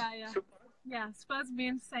 Supas? Yeah. Yeah, supposed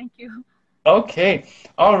means thank you. Okay.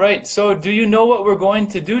 All right. So, do you know what we're going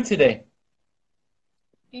to do today?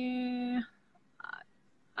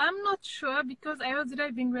 I'm not sure because I was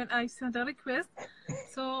driving when I sent a request,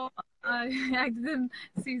 so I didn't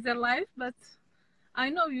see the live. But I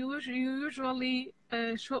know you usually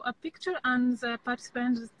show a picture and the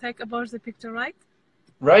participants take about the picture, right?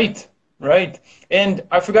 Right. Right. And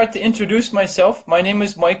I forgot to introduce myself. My name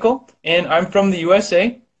is Michael, and I'm from the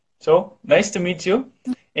USA. So nice to meet you.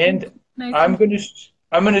 And Nice.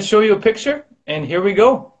 I'm gonna show you a picture, and here we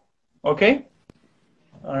go. Okay.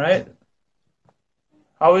 All right.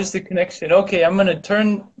 How is the connection? Okay, I'm gonna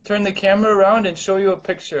turn the camera around and show you a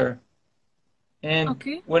picture. And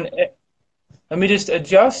Okay. let me just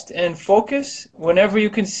adjust and focus. Whenever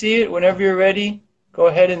you can see it, whenever you're ready, go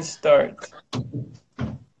ahead and start.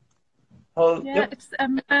 Oh, Yeah, yep. it's a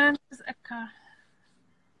man with a car.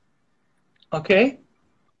 Okay.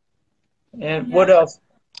 And Yeah. what else?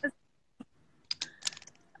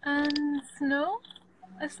 And snow.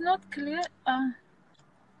 It's not clear.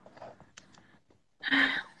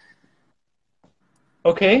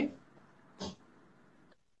 Okay.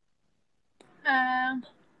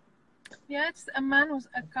 Yeah, it's a man with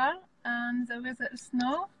a car and the weather is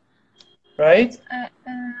snow. Right.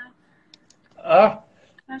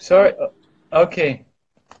 Sorry. Okay.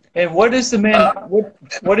 And what is the man?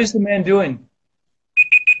 What is the man doing?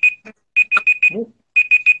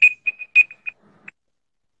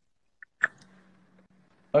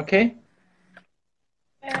 Okay.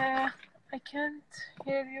 I can't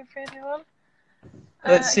hear you very well.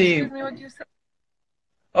 Let's see. Excuse me, what you said?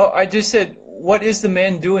 Oh, I just said, what is the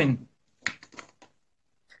man doing?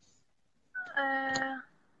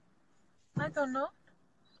 I don't know.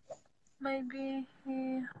 Maybe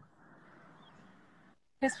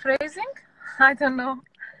he's freezing. I don't know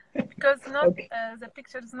because Okay. the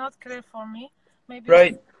picture is not clear for me. Maybe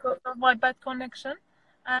Right. it's because of my bad connection.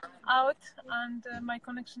 I'm out and my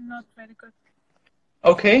connection not very good.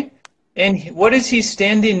 Okay. And what is he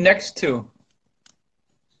standing next to?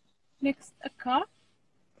 Next, a car,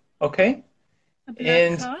 Okay. a black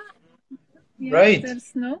And car. Yes, right. there's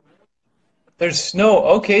snow. There's snow.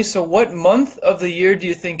 Okay, so what month of the year do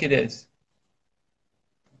you think it is?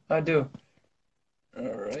 I do. All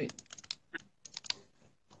right.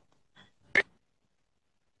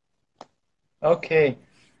 Okay.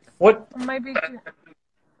 What? Maybe.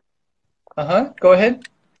 Go ahead.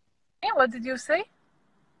 What did you say?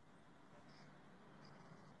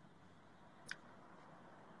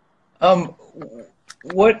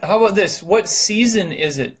 What? How about this? What season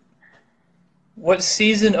is it? What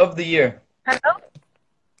season of the year? Hello?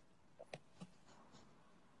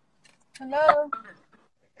 Hello?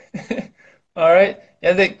 All right.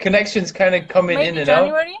 Yeah, the connection's kind of coming in Maybe and out.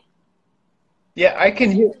 January? Yeah, I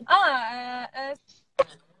can hear.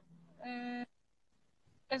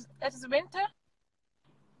 It's winter?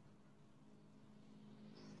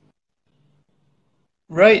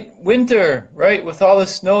 Right, winter, right, with all the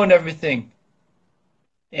snow and everything.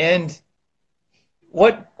 And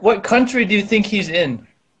what country do you think he's in?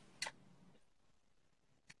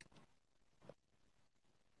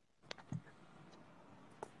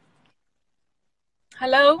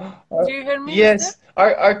 Hello? Do you hear me, mister? Yes,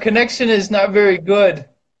 our connection is not very good.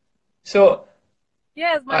 So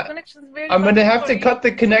Yes, my connection is very I'm bad. gonna have to Sorry. cut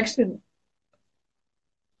the connection.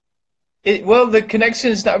 Well, the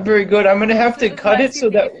connection is not very good. I'm gonna have to It's cut nice it so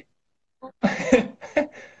evening. that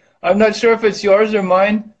I'm not sure if it's yours or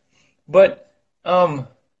mine, but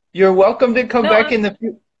you're welcome to come No, back in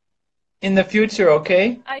the future,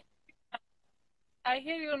 okay? I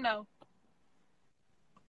hear you now.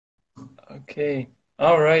 Okay.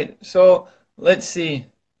 All right. So let's see.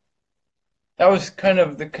 That was kind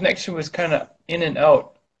of, the connection was kind of in and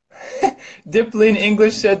out. Dipling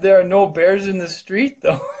English said there are no bears in the street,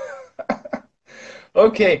 though.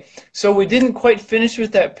 Okay, so we didn't quite finish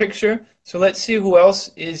with that picture, so let's see who else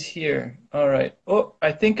is here. All right. Oh,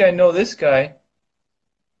 I think I know this guy.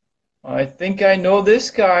 I think I know this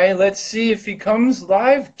guy. Let's see if he comes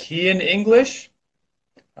live. Key in English.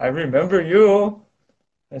 I remember you.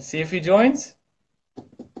 Let's see if he joins.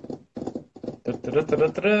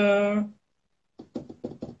 Da-da-da-da-da-da.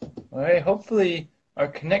 All right, hopefully our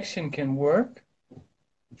connection can work.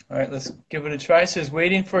 All right, let's give it a try. It says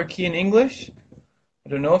waiting for a key in English. I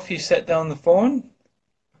don't know if he set down the phone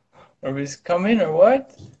or if he's coming or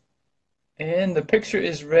what. And the picture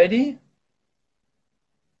is ready.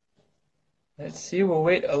 Let's see, we'll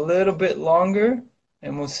wait a little bit longer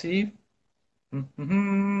and we'll see.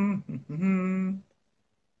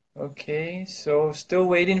 Okay, so still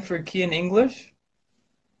waiting for a key in English.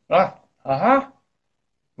 Aha,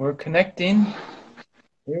 we're connecting.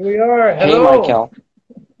 Here we are. Hey, Hello. Michael.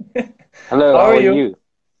 Hello, How how are are you? you?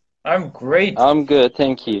 I'm great. I'm good,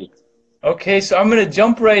 thank you. Okay, so I'm going to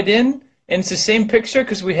jump right in, and it's the same picture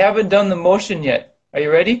because we haven't done the motion yet. Are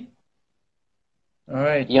you ready? All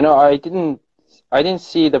right. You know, I didn't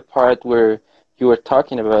see the part where you were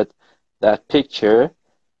talking about that picture,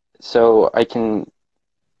 so I can,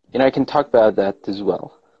 I can talk about that as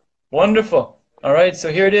well. Wonderful. All right,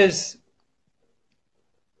 so here it is.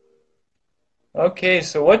 Okay,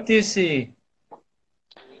 so what do you see?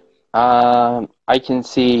 I can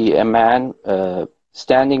see a man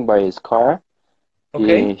standing by his car.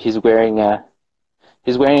 Okay. He's wearing a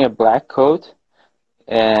black coat,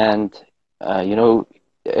 and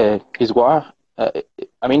he's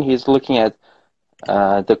he's looking at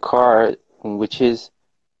the car, which is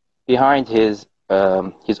behind his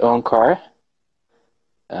own car.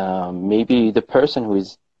 Maybe the person who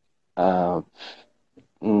is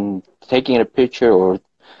taking a picture or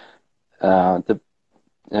the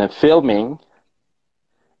filming,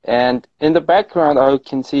 and in the background I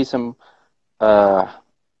can see some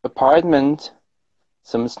apartment,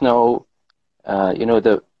 some snow.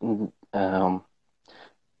 The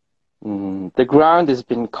ground has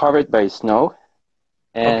been covered by snow,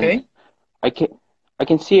 and Okay. I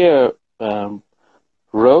can see a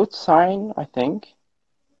road sign, I think.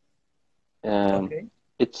 Okay.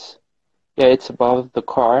 It's above the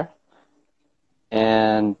car,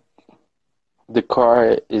 and the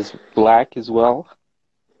car is black as well,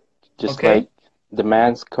 just Okay. like the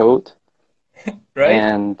man's coat. Right.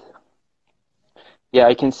 And yeah,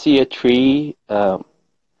 I can see a tree on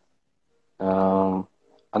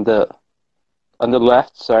the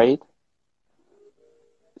left side.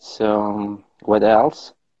 So what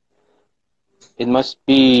else? It must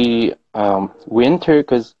be winter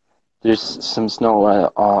because there's some snow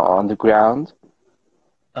on the ground.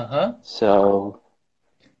 Uh-huh. So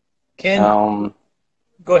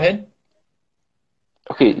Go ahead.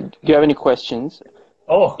 okay, do you have any questions?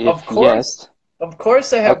 Oh, If of course. yes, Of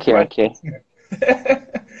course I have okay. questions.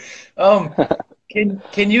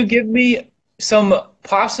 Can you give me some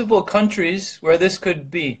possible countries where this could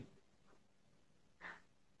be?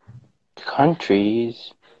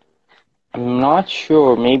 Countries. I'm not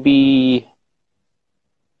sure. Maybe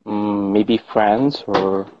France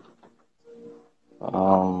or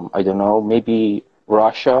I don't know. Maybe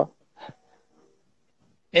Russia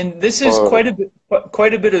And this is or quite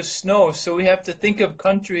a bit of snow, so we have to think of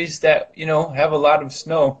countries that, have a lot of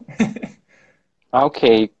snow.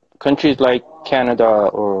 okay, countries like Canada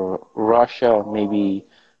or Russia, maybe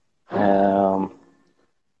um,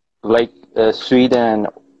 like Sweden,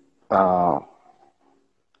 uh,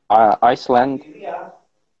 Iceland.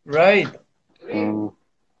 Right, Mm,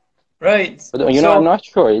 right. but I'm So, not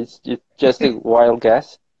sure. It's just a wild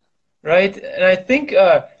guess. right, and I think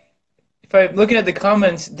if I'm looking at the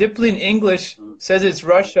comments, Dipling English says it's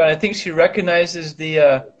Russia. I think she recognizes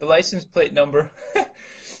the license plate number.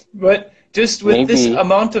 But just with this Maybe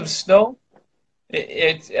amount of snow,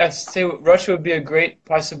 I say Russia would be a great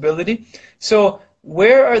possibility. So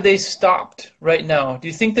where are they stopped right now? Do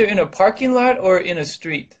you think they're in a parking lot or in a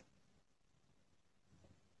street?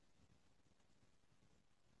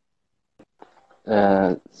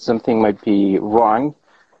 something might be wrong.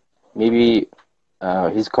 Maybe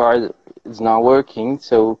his car is not working,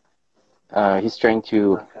 so he's trying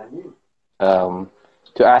um,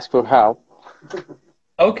 to ask for help.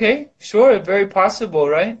 Okay, sure, very possible,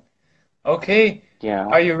 right? Okay, Yeah,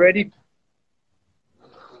 are you ready?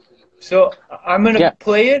 So I'm gonna yeah.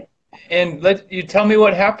 play it and let you tell me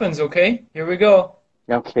what happens, okay? Here we go.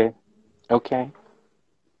 Okay, okay.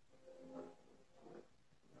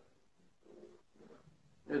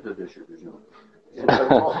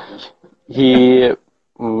 he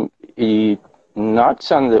he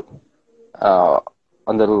knocks uh,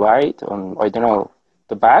 on the light on I don't know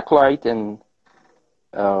the backlight and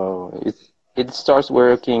it starts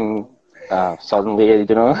working suddenly. I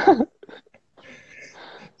don't know.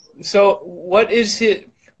 So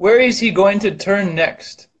where is he going to turn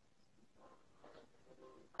next?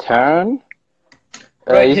 Turn.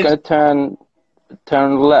 Right, He's his gonna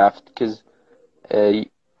turn left because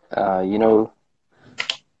uh, you know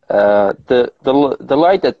the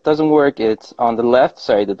light that doesn't work. It's on the left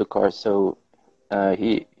side of the car, so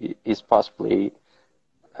he is possibly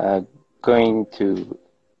uh, going to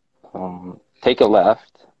take a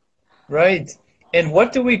left. right. And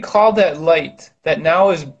what do we call that light that now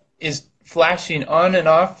is flashing on and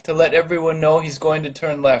off to let everyone know he's going to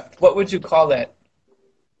turn left? What would you call that?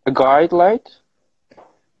 A guide light.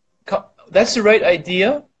 That's the right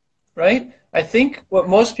idea, right? I think what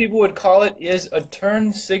most people would call it is a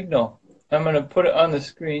turn signal. I'm going to put it on the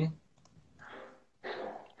screen.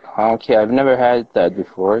 Okay, I've never had that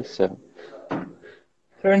before, so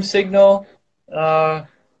Turn signal. Uh,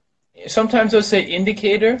 Sometimes they'll say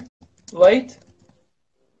indicator light.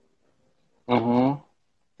 mm-hmm.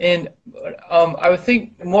 And I would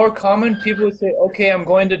think more common, people would say, okay, I'm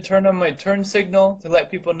going to turn on my turn signal to let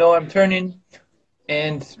people know I'm turning.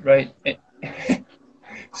 And, right.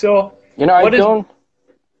 So, You know, I what is, don't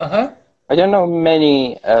uh-huh. I don't know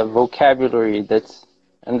many vocabulary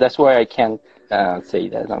and that's why I can't say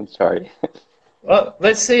that. I'm sorry. Well,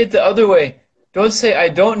 let's say it the other way. Don't say I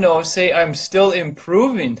don't know, say I'm still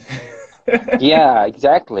improving. Yeah,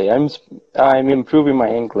 exactly. I'm improving my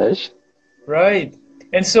English. Right.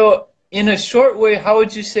 And so, in a short way, how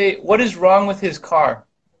would you say, what is wrong with his car?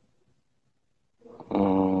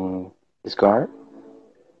 This car.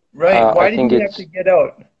 Right. I Why did think he have to it's get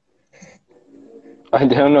out? I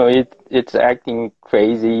don't know. It's acting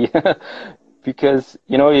crazy because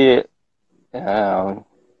it,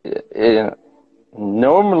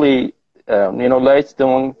 normally lights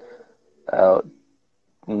uh,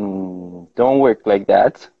 don't work like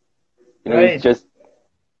that. It Right. just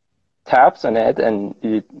taps on it and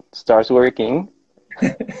it starts working.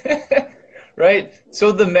 Right.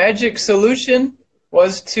 So the magic solution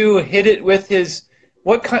was to hit it with his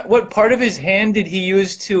what part of his hand did he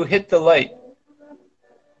use to hit the light?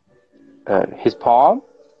 His palm,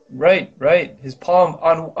 Right, right. His palm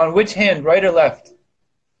on which hand, right or left?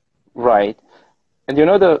 right? And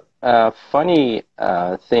the funny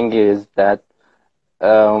thing is that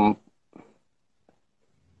um,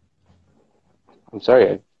 I'm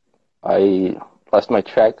sorry, I lost my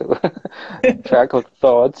track of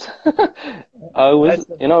thoughts. That's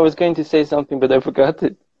I was going to say something, but I forgot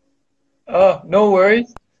it. Oh, no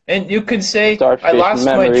worries. And you could say I Starfish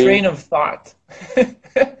lost my memory. train of thought.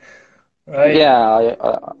 Right. Yeah,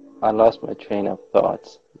 I lost my train of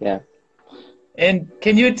thoughts. Yeah. And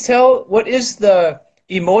can you tell what is the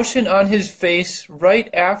emotion on his face right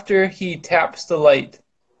after he taps the light?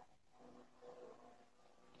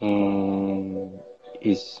 Mm,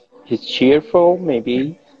 he's cheerful,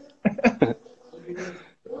 maybe.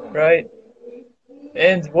 Right.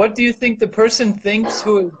 And what do you think the person thinks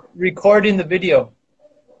who is recording the video?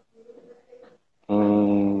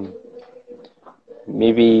 Mm,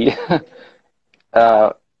 maybe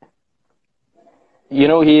uh,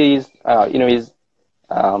 he's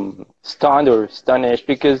stunned or astonished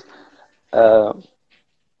because uh,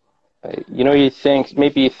 he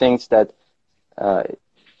thinks that uh,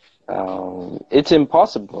 it's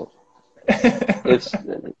impossible. It's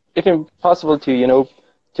if impossible to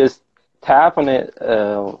just tap on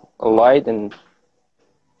a light and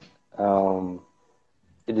um,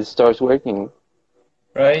 it just starts working.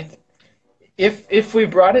 Right? If we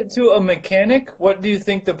brought it to a mechanic, what do you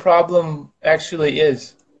think the problem actually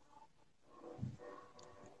is?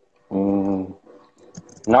 Mm,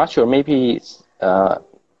 not sure. Maybe it's a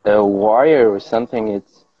wire or something.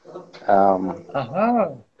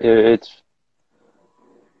 Aha. It's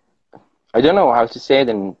I don't know how to say it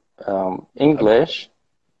in Okay. English.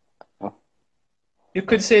 You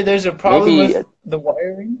could say there's a problem Maybe with the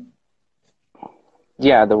wiring,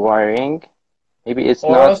 yeah, the wiring. Maybe it's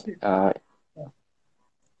or not else. in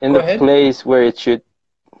Go the ahead. place where it should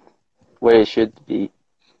be.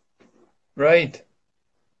 Right.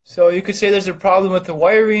 So you could say there's a problem with the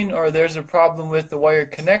wiring, or there's a problem with the wire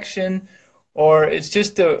connection, or it's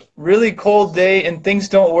just a really cold day and things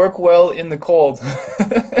don't work well in the cold.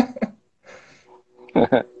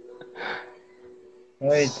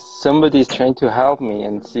 Right. Somebody's trying to help me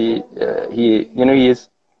and see he is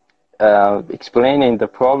explaining the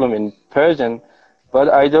problem in Persian, but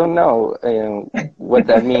I don't know what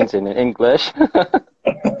that means in English.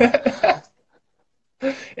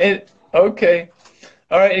 Okay.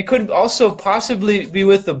 All right. It could also possibly be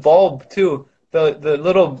with the bulb too. The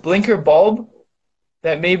little blinker bulb,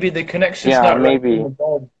 that maybe the connection's Yeah, not right in the maybe.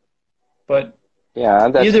 bulb. But Yeah,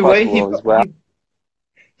 that's either way, possible as well.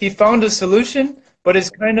 he found a solution, but it's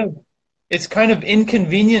kind of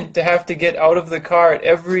inconvenient to have to get out of the car at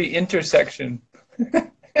every intersection.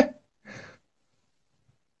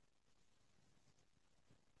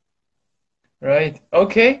 Right.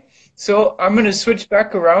 Okay. So I'm going to switch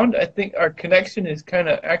back around. I think our connection is kind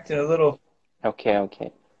of acting a little. Okay,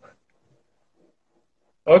 okay.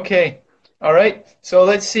 Okay. All right. So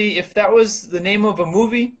let's see if that was the name of a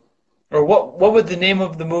movie, or what would the name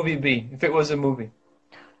of the movie be if it was a movie?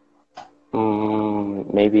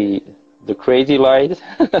 Maybe the crazy light.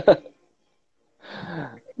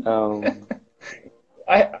 um,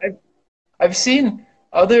 I, I I've seen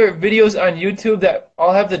other videos on YouTube that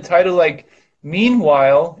all have the title like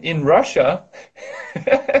 "Meanwhile in Russia,"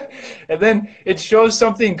 and then it shows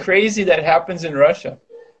something crazy that happens in Russia.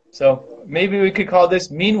 So maybe we could call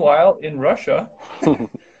this "Meanwhile in Russia."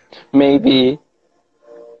 maybe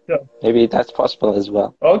So, maybe that's possible as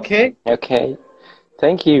well. okay, Okay,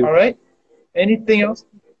 thank you. all right. Anything else?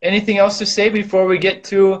 Anything else to say before we get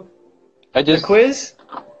to I the just quiz?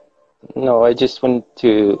 No, I just want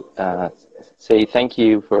to say thank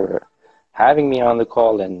you for having me on the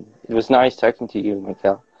call, and it was nice talking to you,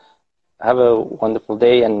 Michael. Have a wonderful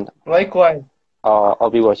day, and Likewise. I'll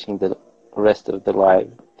be watching the rest of the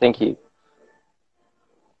live. Thank you.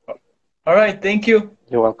 All right. Thank you.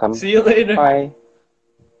 You're welcome. See you later. Bye.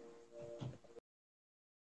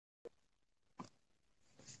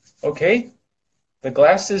 Okay. The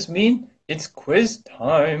glasses mean it's quiz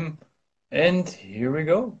time. And here we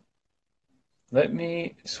go. Let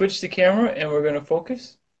me switch the camera and we're going to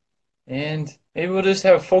focus. And maybe we'll just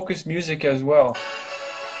have focus music as well.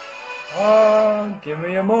 Give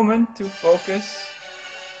me a moment to focus.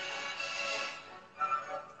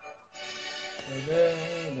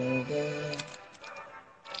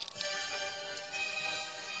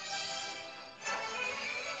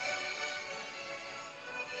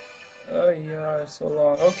 Oh yeah, so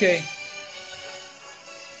long. Okay.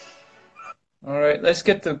 All right, let's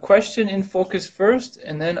get the question in focus first,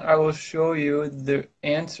 and then I will show you the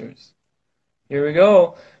answers. Here we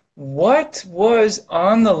go. What was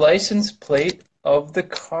on the license plate of the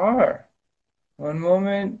car? One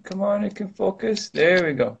moment. Come on, it can focus. There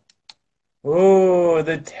we go. Oh,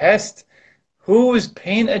 the test. Who was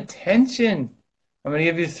paying attention? I'm going to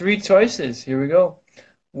give you three choices. Here we go.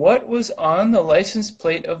 What was on the license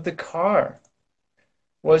plate of the car?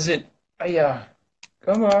 Was it,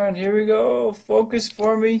 come on, here we go. Focus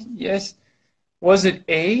for me. Yes. Was it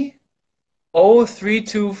A,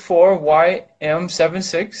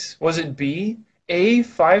 0324YM76? Was it B,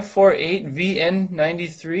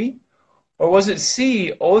 A548VN93? Or was it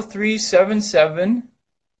C,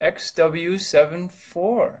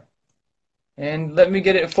 0377XW74? And let me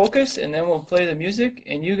get it focused, and then we'll play the music,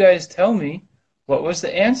 and you guys tell me what was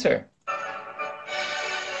the answer.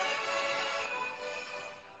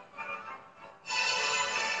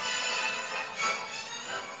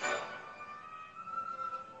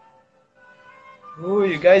 Ooh,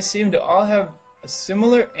 you guys seem to all have a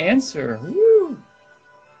similar answer. Woo!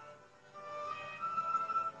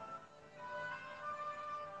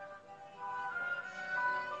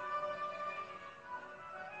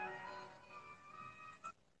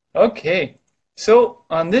 Okay, so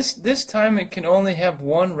on this time it can only have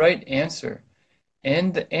one right answer,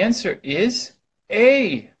 and the answer is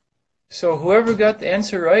A. So whoever got the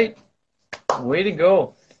answer right, way to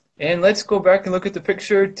go. And let's go back and look at the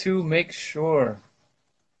picture to make sure.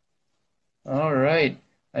 All right.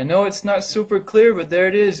 I know it's not super clear, but there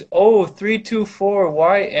it is.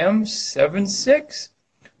 O324YM76.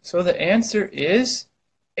 So the answer is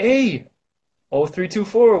A.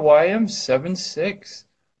 O324YM76.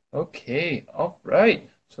 Okay, all right.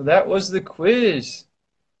 So that was the quiz.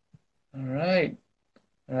 All right.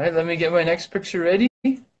 All right, let me get my next picture ready.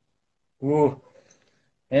 Ooh.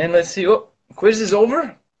 And let's see. Oh, quiz is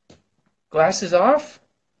over. Glasses off.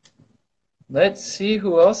 Let's see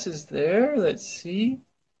who else is there. Let's see.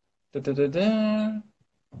 Da, da, da, da.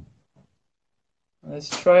 Let's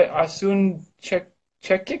try Asun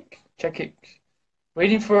Chekik.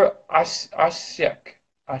 Waiting for Asyek.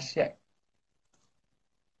 Asyek.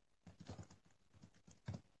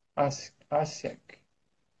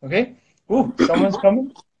 Okay. Ooh, someone's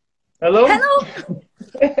coming. Hello? Hello.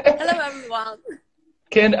 Hello, everyone.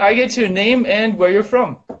 Can I get your name and where you're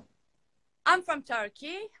from? I'm from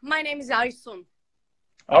Turkey. My name is Aysun.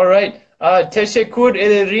 All right. Teşekkür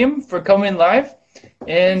ederim for coming live.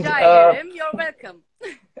 And Rica ederim. You're welcome.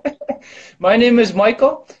 my name is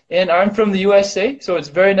Michael, and I'm from the USA, so it's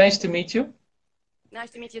very nice to meet you.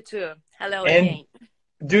 Nice to meet you too. Hello And again.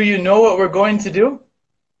 do you know what we're going to do?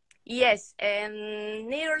 Yes,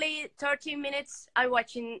 nearly 30 minutes I'm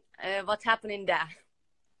watching what's happening there.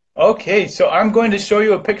 Okay, so I'm going to show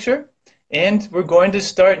you a picture, and we're going to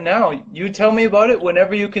start now. You tell me about it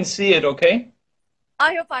whenever you can see it, okay?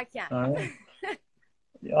 I hope I can. All right.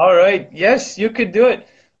 All right. Yes, you could do it.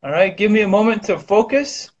 All right, give me a moment to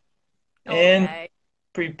focus and Okay.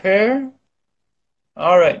 prepare.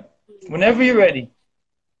 All right, whenever you're ready.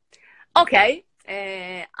 Okay.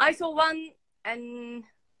 I saw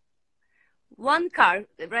one car,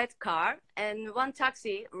 red car, and one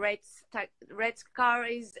taxi. Red car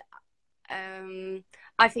is,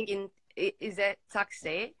 I think, is a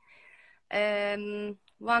taxi. One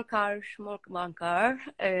car, one car,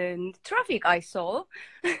 and traffic I saw.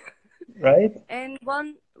 Right? And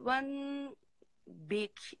one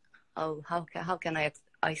big, oh, how can I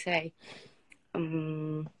say,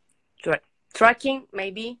 trucking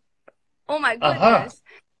maybe. Oh my Aha. goodness,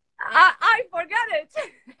 I forgot it.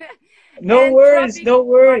 No And worries, traffic no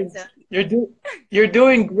worries. lights. You're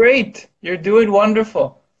doing great. You're doing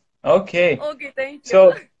wonderful. Okay. Okay, thank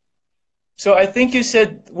you. So I think you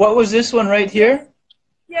said, what was this one right here?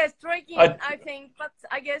 Yes, trucking, A- I think, but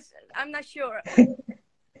I guess I'm not sure.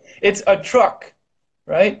 It's a truck,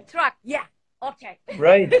 right? Truck, yeah, okay.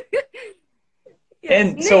 Right.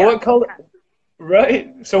 Yes, And so near. what color?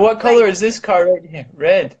 Right. So what color is this car right here?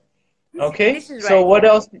 Red. Okay. This is So red, what yeah.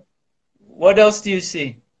 else? What else do you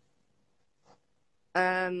see?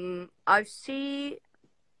 I see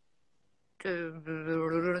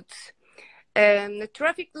the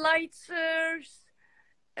traffic lights,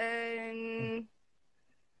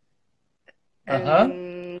 Uh-huh.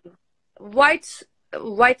 white.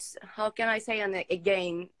 How can I say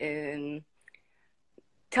again?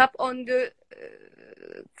 Tap on the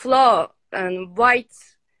floor and white.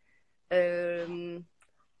 Oh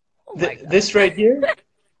my God. This right here?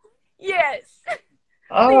 Yes.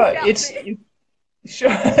 Ah, Please help it's me.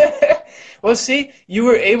 sure. Well, see, you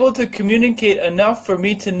were able to communicate enough for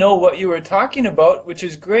me to know what you were talking about, which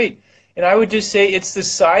is great. And I would just say it's the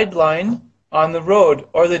sideline on the road,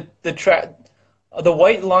 or the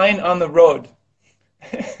white line on the road.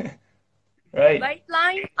 Right. White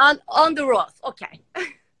line on the road. Okay.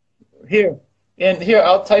 Here. And here,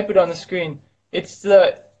 I'll type it on the screen. It's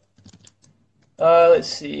the let's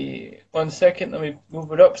see. 1 second. Let me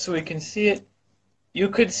move it up so we can see it. You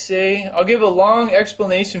could say, I'll give a long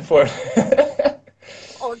explanation for it.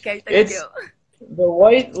 Okay, thank It's you. the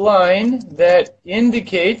white line that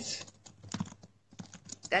indicates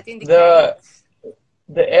That indicates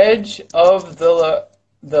the edge of the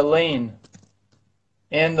lane.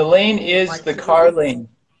 And the lane is my the car goodness. lane.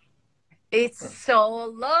 It's so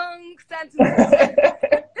long sentence.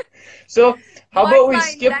 So how White about we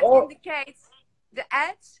line skip that all? indicates the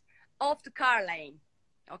edge of the car lane.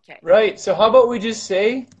 Okay. Right. So how about we just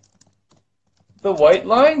say the white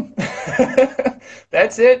line?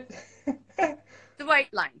 That's it. The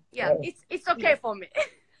white line. Yeah, it's okay for me.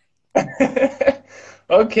 I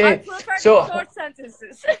Okay. prefer So short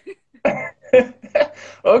sentences.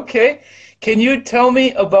 Okay. Can you tell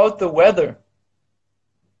me about the weather?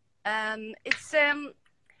 It's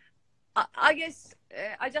I guess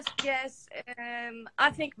I just guess.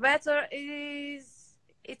 I think weather is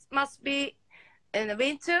it must be in the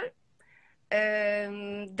winter.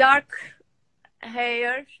 Dark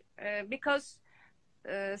hair because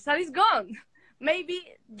sun is gone. Maybe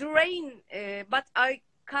the rain, but I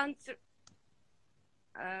can't.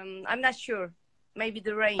 I'm not sure. Maybe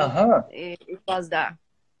the rain Uh-huh. it was there.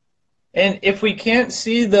 And if we can't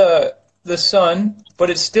see the sun, but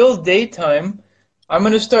it's still daytime, I'm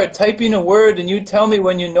going to start typing a word and you tell me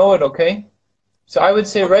when you know it, okay? So I would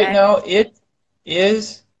say right Okay. now it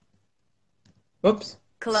is, whoops,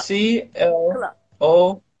 Cl cl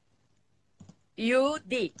C-L-O.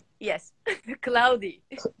 U-D. Yes. Cloudy.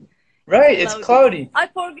 Right, it's Cloudy. cloudy. I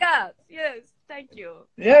forgot. Yes. Thank you.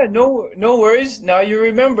 Yeah, no worries. Now you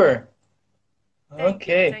remember. Thank you.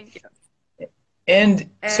 Okay. Thank you. And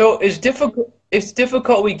so it's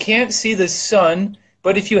difficult. We can't see the sun,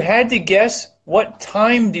 but if you had to guess, what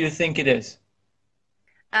time do you think it is?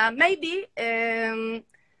 Maybe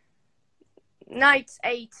night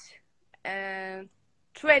 8,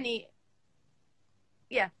 20,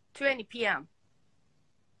 yeah, 20 p.m.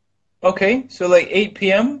 Okay, so like 8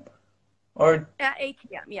 p.m. or 8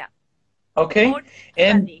 p.m. Yeah, okay, or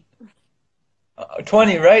and 20.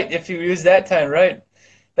 20, right? If you use that time, right?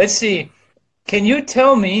 Let's see. Can you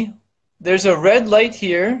tell me, there's a red light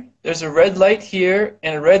here, there's a red light here,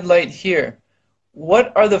 and a red light here.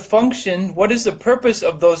 What is the purpose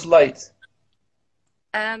of those lights?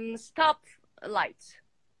 Stop light.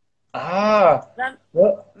 Ah,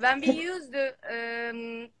 When we use the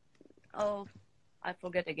oh, I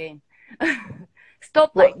forget again.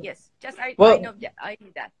 Stop light. Yes, just I know that I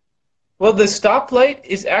need that. well, the stoplight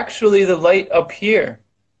is actually the light up here.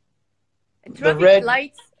 The Traffic red.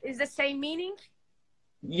 lights is the same meaning.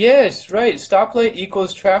 Yes, right. Stoplight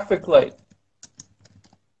equals traffic light.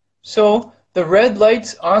 So the red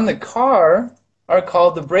lights on the car are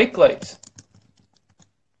called the brake lights.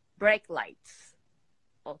 Brake lights.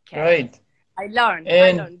 Okay. Right. I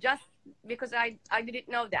learned just because I didn't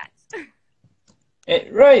know that.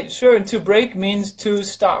 Right, sure. And to brake means to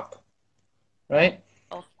stop, right?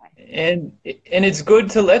 Okay. And it's good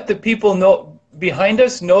to let the people know behind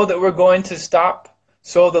us know that we're going to stop,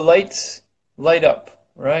 so the lights light up.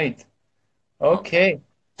 Right. Okay.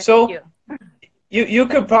 So Thank you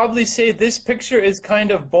could probably say this picture is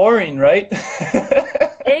kind of boring, right?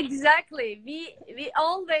 Exactly. We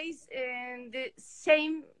always in the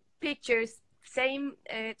same pictures, same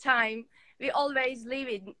time. We always live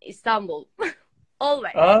in Istanbul.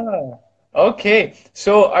 Always. Ah, okay.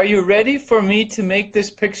 So are you ready for me to make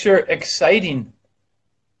this picture exciting?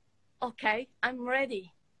 Okay, I'm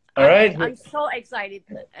ready. All right. I'm so excited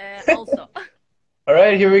also. All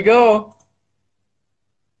right, here we go.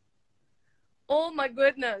 Oh my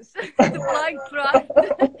goodness. The flying crash.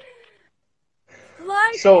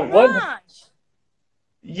 Flight So what? crash.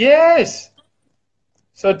 Yes.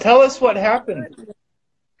 So tell us what happened.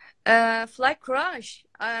 Flight crash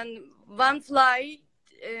and one flight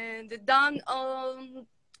the down on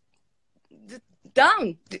the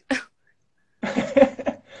down the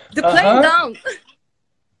plane down.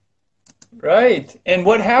 Right. And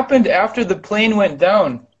what happened after the plane went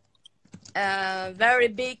down? Very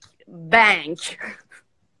big bang.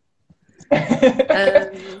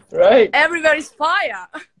 Right. Everywhere is fire.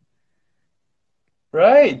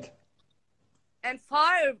 Right. And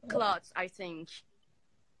fire clouds, I think.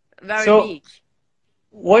 Very big.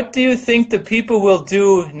 What do you think the people will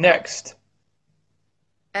do next?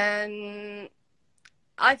 And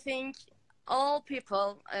I think all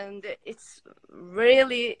people, and it's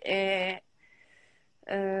really, it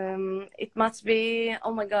must be,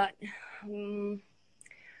 oh my God,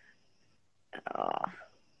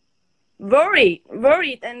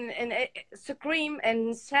 worried and scream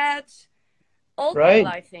and sad. All people,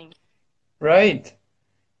 I think. Right.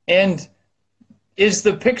 And is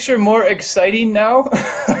the picture more exciting now?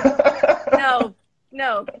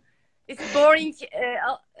 No. It's boring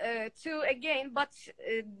too again, but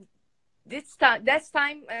this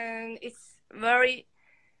time it's very.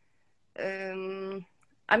 I'm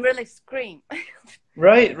really scream.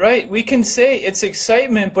 Right. We can say it's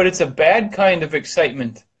excitement, but it's a bad kind of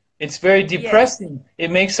excitement. It's very depressing. Yes.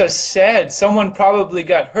 It makes us sad. Someone probably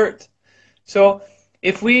got hurt. So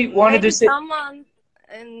if we wanted to say someone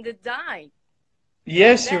died.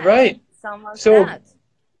 Yes, you're right.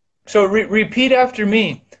 So repeat after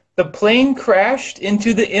me. The plane crashed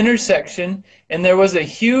into the intersection and there was a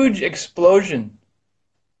huge explosion.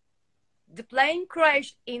 the plane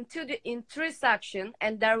crashed into the intersection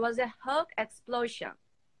and there was a huge explosion.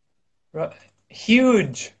 Right.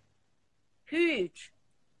 Huge. Huge.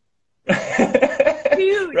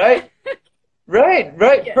 Huge. Right. Right.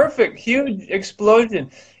 Right. Yes. Perfect. Huge explosion.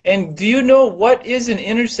 And do you know what is an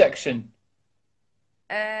intersection?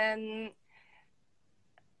 I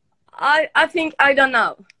think I don't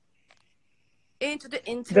know. Into the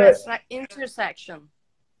intersection.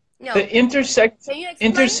 No. The intersect Can you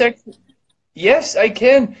explain? intersection. Yes, I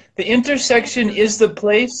can. The intersection is the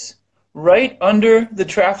place right under the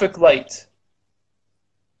traffic light.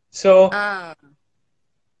 So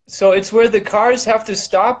it's where the cars have to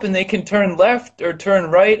stop and they can turn left or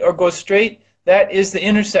turn right or go straight. That is the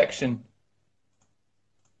intersection.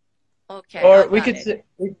 Okay. Or we could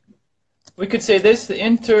say this: the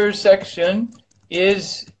intersection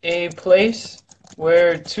is a place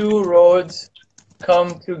where two roads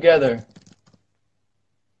come together.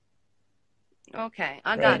 Okay,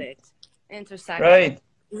 I got it. Intersection. Right.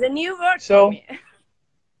 It's a new word So for me.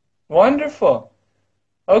 wonderful.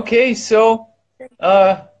 Okay, so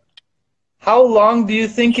how long do you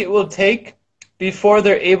think it will take before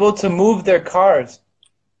they're able to move their cars?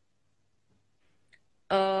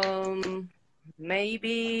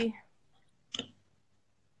 Maybe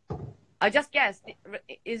I just guessed,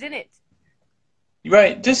 isn't it?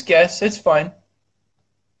 Right, just guess. It's fine.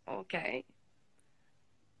 Okay.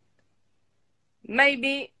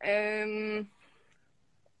 Maybe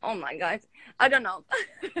oh my God, I don't know.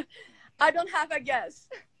 I don't have a guess.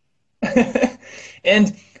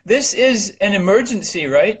 And this is an emergency,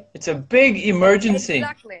 right? It's a big emergency.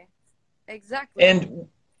 Exactly. Exactly. And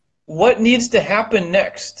what needs to happen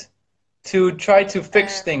next to try to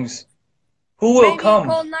fix things? Who will maybe come?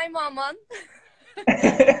 call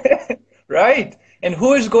 911. Right. And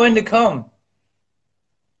who is going to come?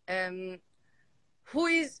 Who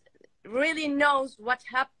is really knows what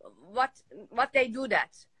they do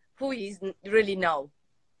that? Who is really know?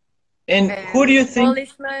 And who do you think?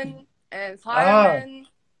 Policemen and firemen.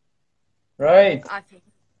 Right. I think.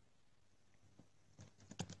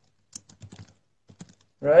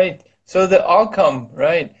 Right. So they all come,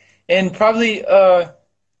 right? And probably the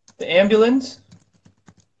ambulance?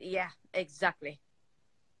 Yeah, exactly.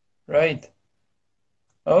 Right.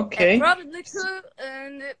 Okay. Probably too,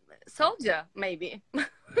 and soldier, maybe.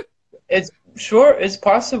 It's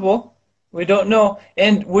possible. We don't know.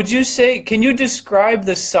 And would you say, can you describe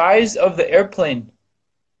the size of the airplane?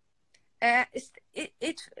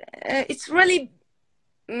 It's really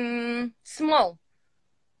small.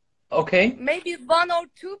 Okay. Maybe 1 or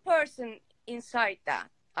 2 person inside that,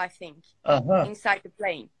 I think. Inside the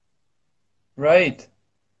plane. Right.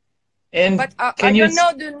 And but I don't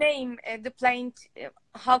know the name, the plane.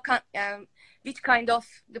 Which kind of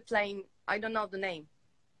the plane? I don't know the name.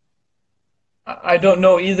 I don't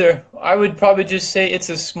know either. I would probably just say it's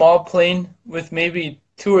a small plane with maybe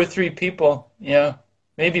 2 or 3 people. Yeah.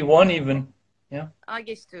 Maybe 1 even. Yeah. I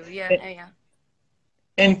guess 2. Yeah. Yeah.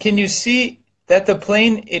 And can you see that the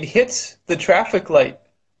plane, it hits the traffic light?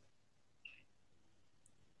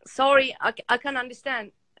 Sorry, I can't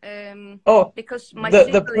understand. Because my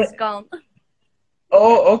signal is gone.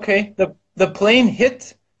 Oh, okay. The plane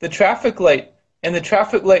hit the traffic light, and the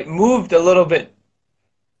traffic light moved a little bit.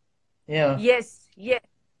 Yeah. Yes. Yeah.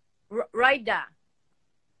 Right there.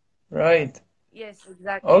 Right. Yes,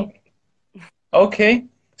 exactly. Okay.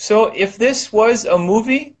 So if this was a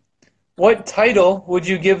movie, what title would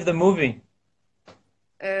you give the movie?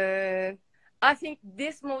 I think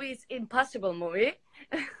this movie is impossible movie.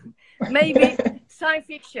 Maybe science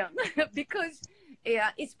fiction because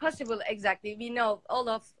it's possible. Exactly, we know all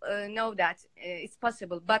of know that it's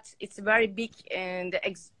possible, but it's very big and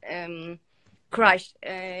crash,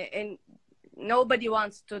 and nobody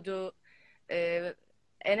wants to do.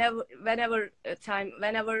 Whenever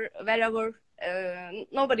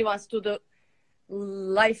nobody wants to do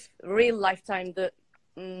real lifetime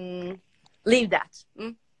live that.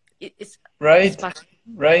 It's right, it's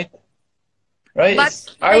right.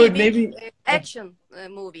 But I would maybe action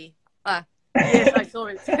movie. Yes, I saw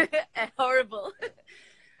it. Horrible.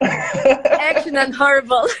 Action and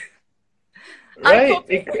horrible. Right.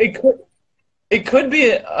 It could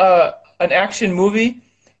be an action movie,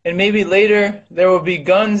 and maybe later there will be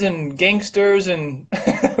guns and gangsters and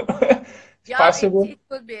it's possible. It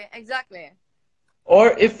could be exactly.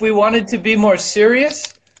 Or if we wanted to be more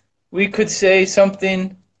serious, we could say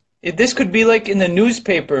something. This could be like in the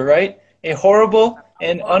newspaper, right? A horrible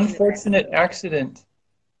and unfortunate accident,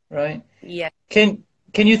 right? Yeah. Can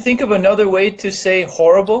you think of another way to say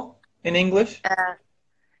horrible in English?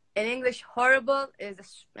 In English, horrible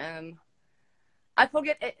is I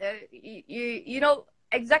forget. You know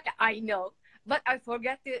exactly. I know, but I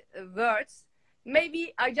forget the words.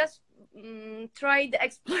 Maybe I just try to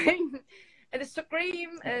explain the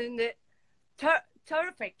scream and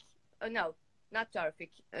terrific. No, not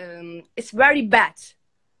terrific. It's very bad.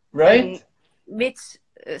 Right? With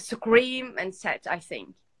scream and set, I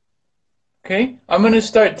think. Okay, I'm gonna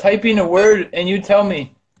start typing a word and you tell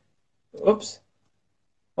me. Oops,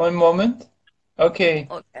 one moment. Okay,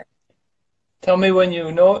 Okay. tell me when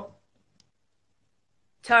you know it.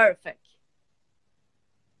 Terrific.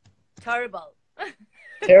 Terrible.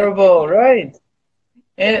 Terrible, right?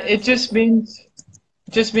 And Yes. it just means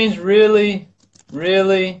really,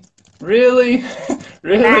 really, really,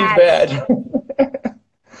 really Bad. bad.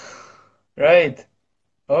 Right.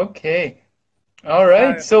 Okay. All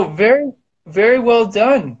right. Terrible. So very, very well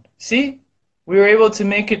done. See, we were able to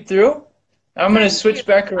make it through. I'm gonna Thank you. switch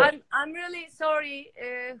back around. I'm really sorry.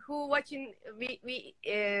 Who watching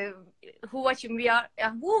who watching we are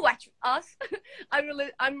who watch us?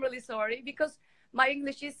 I'm really sorry because my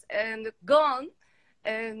English is gone.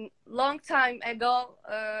 And long time ago,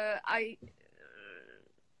 I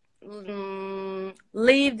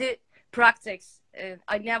leave the practice.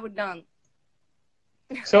 I never done.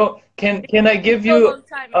 So can I give It's so you long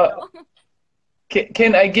time uh, ago.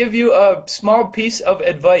 can I give you a small piece of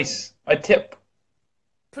advice, a tip?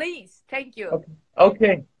 Please, thank you.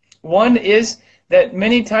 Okay. One is that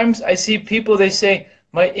many times I see people, they say,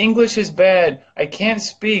 my English is bad. I can't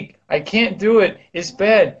speak. I can't do it. It's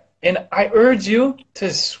bad. And I urge you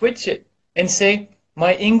to switch it and say,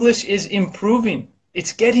 my English is improving.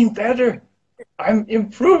 It's getting better. I'm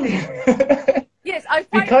improving. Yes,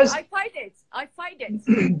 Because, I fight it.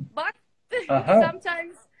 But uh-huh.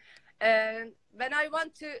 sometimes when I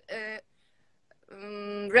want to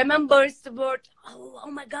remember the word, oh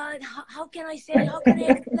my God, how can I say? How can I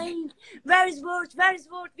explain? Where is word? Where is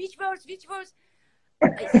word? Which words? Which words?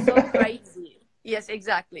 It's so crazy. Yes,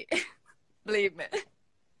 exactly. Believe me.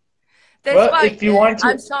 That's Well, why if you want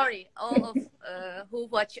I'm to, sorry, all of who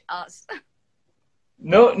watch us.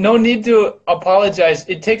 no need to apologize.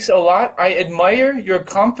 It takes a lot. I admire your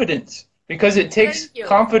confidence because it takes Thank you.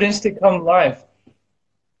 confidence to come live.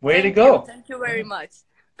 Way to Thank you. go. Thank you very much.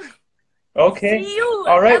 Okay. See you.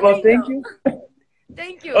 All right. Well, thank Amigo. you.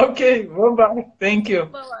 Thank you. Okay. Bye-bye. Thank you.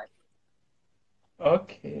 Bye-bye.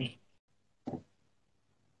 Okay.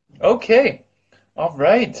 Okay. All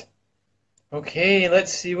right. Okay.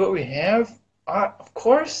 Let's see what we have. Of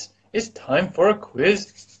course, it's time for a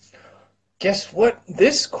quiz. Guess what?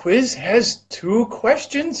 This quiz has 2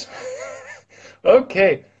 questions.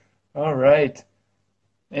 Okay. All right.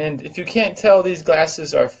 And if you can't tell, these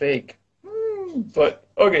glasses are fake. But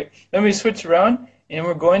okay, let me switch around and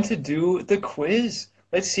we're going to do the quiz.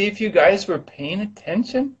 Let's see if you guys were paying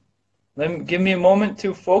attention. Give me a moment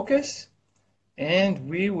to focus and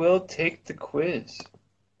we will take the quiz.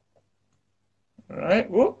 All right.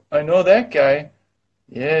 Whoop, I know that guy.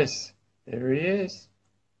 Yes, there he is.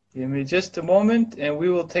 Give me just a moment and we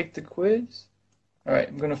will take the quiz. All right,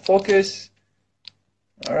 I'm going to focus.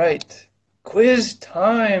 All right. Quiz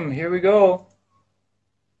time. Here we go.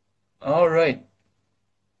 All right.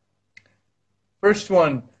 First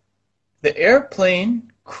one. The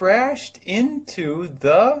airplane crashed into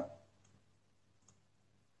the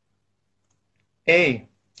A.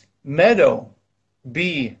 Meadow.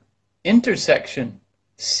 B. Intersection.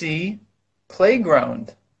 C.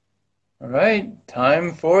 Playground. All right,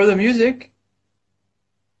 time for the music.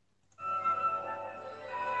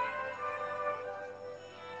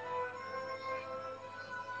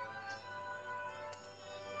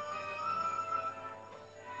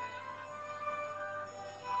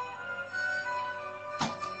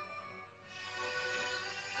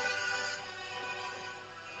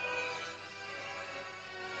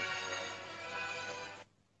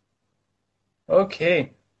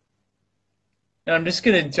 Okay. And I'm just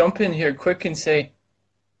going to jump in here quick and say,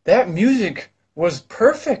 that music was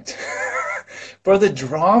perfect for the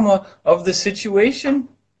drama of the situation.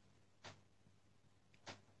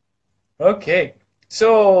 Okay,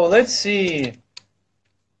 so let's see.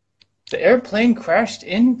 The airplane crashed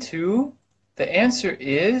into, the answer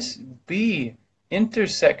is B,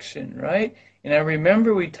 intersection, right? And I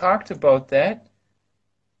remember we talked about that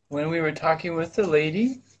when we were talking with the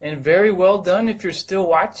lady. And very well done. If you're still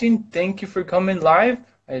watching, thank you for coming live.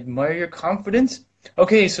 I admire your confidence.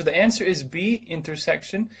 Okay, so the answer is B,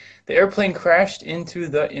 intersection. The airplane crashed into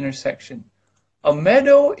the intersection. A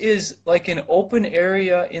meadow is like an open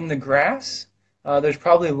area in the grass. There's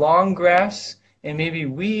probably long grass and maybe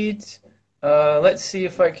weeds. Let's see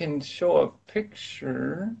if I can show a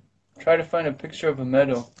picture. Try to find a picture of a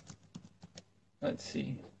meadow. Let's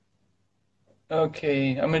see.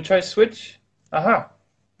 Okay, I'm going to try switch. Aha.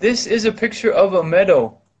 This is a picture of a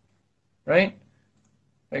meadow, right?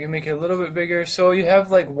 I can make it a little bit bigger. So you have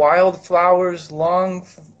like wildflowers, long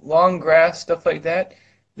grass, stuff like that.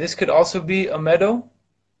 This could also be a meadow.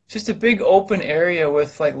 Just a big open area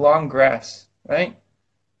with like long grass, right?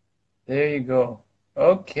 There you go.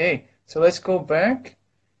 Okay, so let's go back.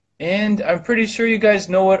 And I'm pretty sure you guys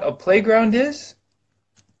know what a playground is.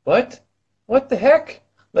 What? What the heck?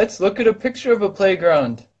 Let's look at a picture of a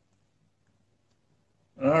playground.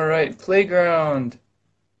 All right, playground.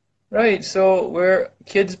 Right, so where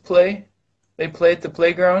kids play, they play at the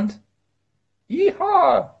playground.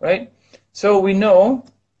 Yeehaw, right? So we know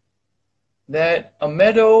that a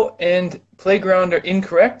meadow and playground are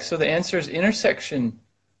incorrect, so the answer is intersection.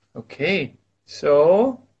 Okay,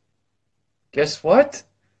 so guess what?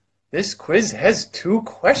 This quiz has 2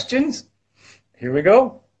 questions. Here we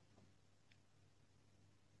go.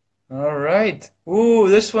 All right. Ooh,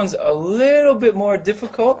 this one's a little bit more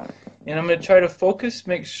difficult, and I'm going to try to focus,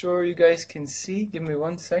 make sure you guys can see. Give me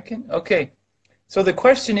 1 second. Okay, so the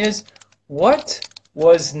question is, what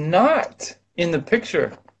was not in the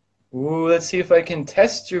picture? Ooh, let's see if I can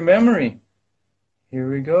test your memory. Here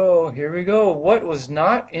we go, here we go. What was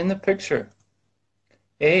not in the picture?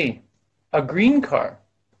 A green car.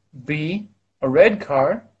 B, a red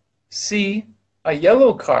car. C, a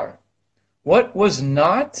yellow car. What was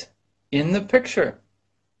not in the picture?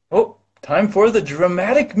 Oh, time for the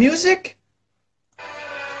dramatic music.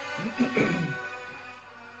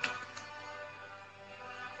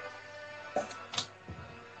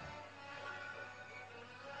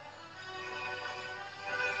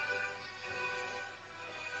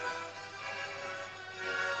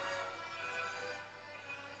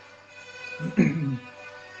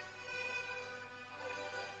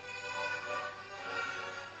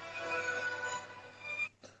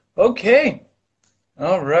 Okay.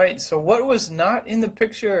 All right. So what was not in the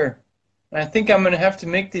picture? I think I'm going to have to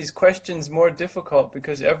make these questions more difficult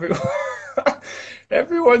because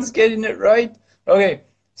everyone's getting it right. Okay.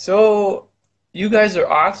 So you guys are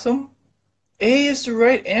awesome. A is the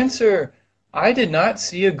right answer. I did not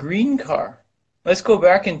see a green car. Let's go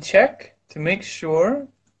back and check to make sure.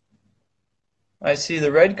 I see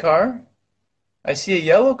the red car. I see a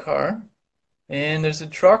yellow car. And there's a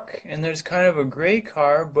truck, and there's kind of a gray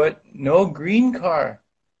car, but no green car.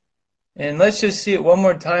 And let's just see it one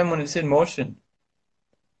more time when it's in motion.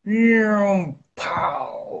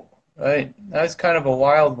 Pow! Right, that's kind of a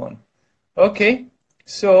wild one. Okay,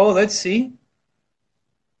 so let's see.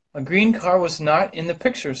 A green car was not in the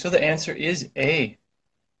picture, so the answer is A.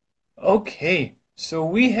 Okay, so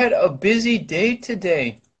we had a busy day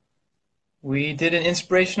today. We did an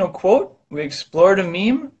inspirational quote, we explored a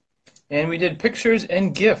meme, and we did pictures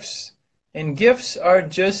and GIFs. And GIFs are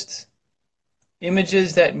just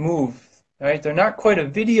images that move, right? They're not quite a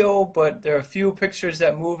video, but there are a few pictures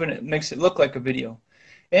that move and it makes it look like a video.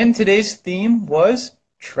 And today's theme was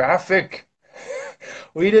traffic.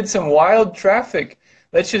 We did some wild traffic.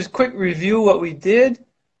 Let's just quick review what we did.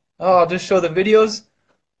 Oh, I'll just show the videos.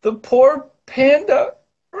 The poor panda.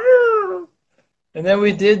 And then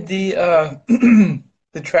we did the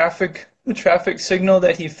the traffic signal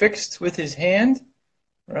that he fixed with his hand,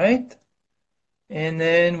 right? And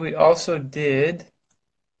then we also did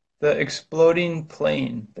the exploding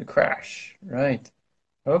plane, the crash, right?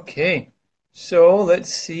 Okay, so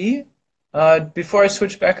let's see. Before I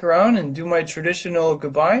switch back around and do my traditional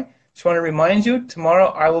goodbye, just want to remind you, tomorrow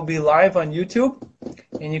I will be live on YouTube,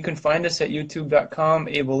 and you can find us at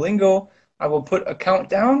youtube.com/ablelingo. I will put a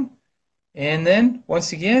countdown, and then,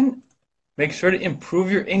 once again, make sure to improve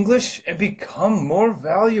your English and become more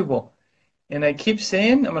valuable. And I keep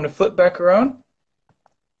saying, I'm going to flip back around.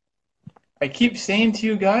 I keep saying to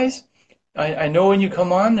you guys, I know when you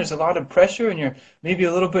come on, there's a lot of pressure and you're maybe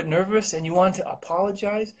a little bit nervous and you want to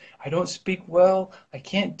apologize. I don't speak well. I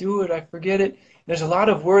can't do it. I forget it. There's a lot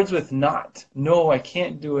of words with not. No, I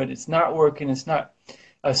can't do it. It's not working. It's not.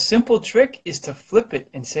 A simple trick is to flip it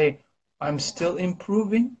and say, I'm still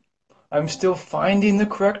improving. I'm still finding the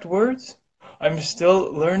correct words. I'm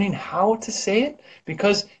still learning how to say it,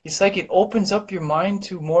 because it's like it opens up your mind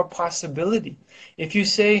to more possibility. If you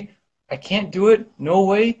say, I can't do it, no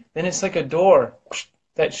way, then it's like a door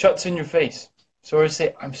that shuts in your face. So I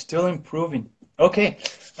say, I'm still improving. Okay,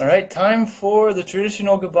 all right, time for the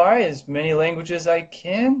traditional goodbye, as many languages I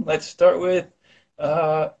can. Let's start with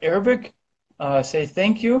Arabic. Say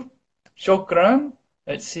thank you, shukran.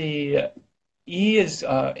 Let's see, E is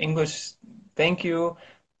English, thank you.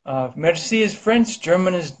 Merci is French,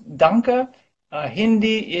 German is danke,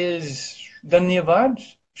 Hindi is dhanyavad,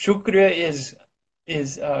 shukriya is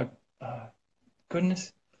is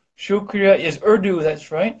goodness. Shukriya is Urdu,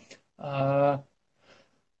 that's right. Arigato,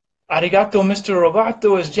 Mr.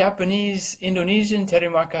 Roboto is Japanese. Indonesian,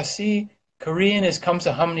 terima kasih. Korean is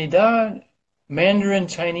kamsahamnida. Mandarin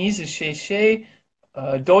Chinese is Shei Shei.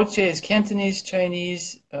 Dolce is Cantonese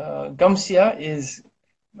Chinese. Gamsia is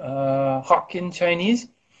Hokkien Chinese.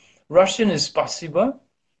 Russian is spasiba.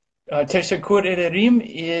 Teşekkür ederim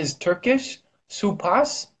is Turkish.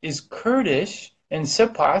 Supas is Kurdish. And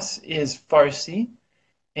sepas is Farsi.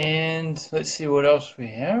 And let's see what else we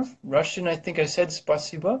have. Russian, I think I said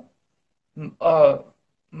spasiba.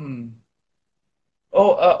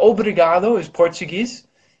 Obrigado is Portuguese.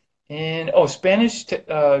 And, Spanish,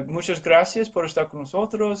 muchas gracias por estar con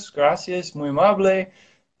nosotros. Gracias, muy amable.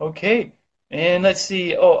 Okay. And let's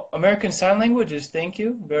see. American Sign Language is thank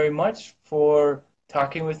you very much for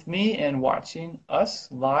talking with me and watching us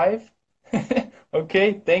live.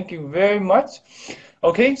 Okay, thank you very much.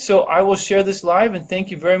 Okay, so I will share this live, and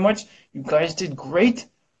thank you very much. You guys did great.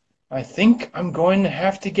 I think I'm going to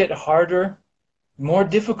have to get harder, more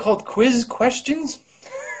difficult quiz questions.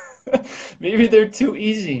 Maybe they're too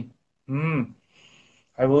easy.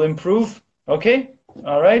 I will improve. Okay,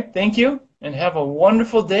 all right, thank you, and have a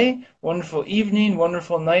wonderful day, wonderful evening,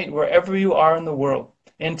 wonderful night, wherever you are in the world.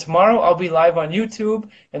 And tomorrow I'll be live on YouTube,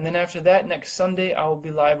 and then after that, next Sunday, I will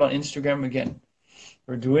be live on Instagram again.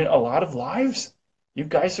 We're doing a lot of lives. You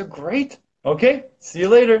guys are great. Okay, see you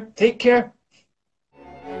later. Take care.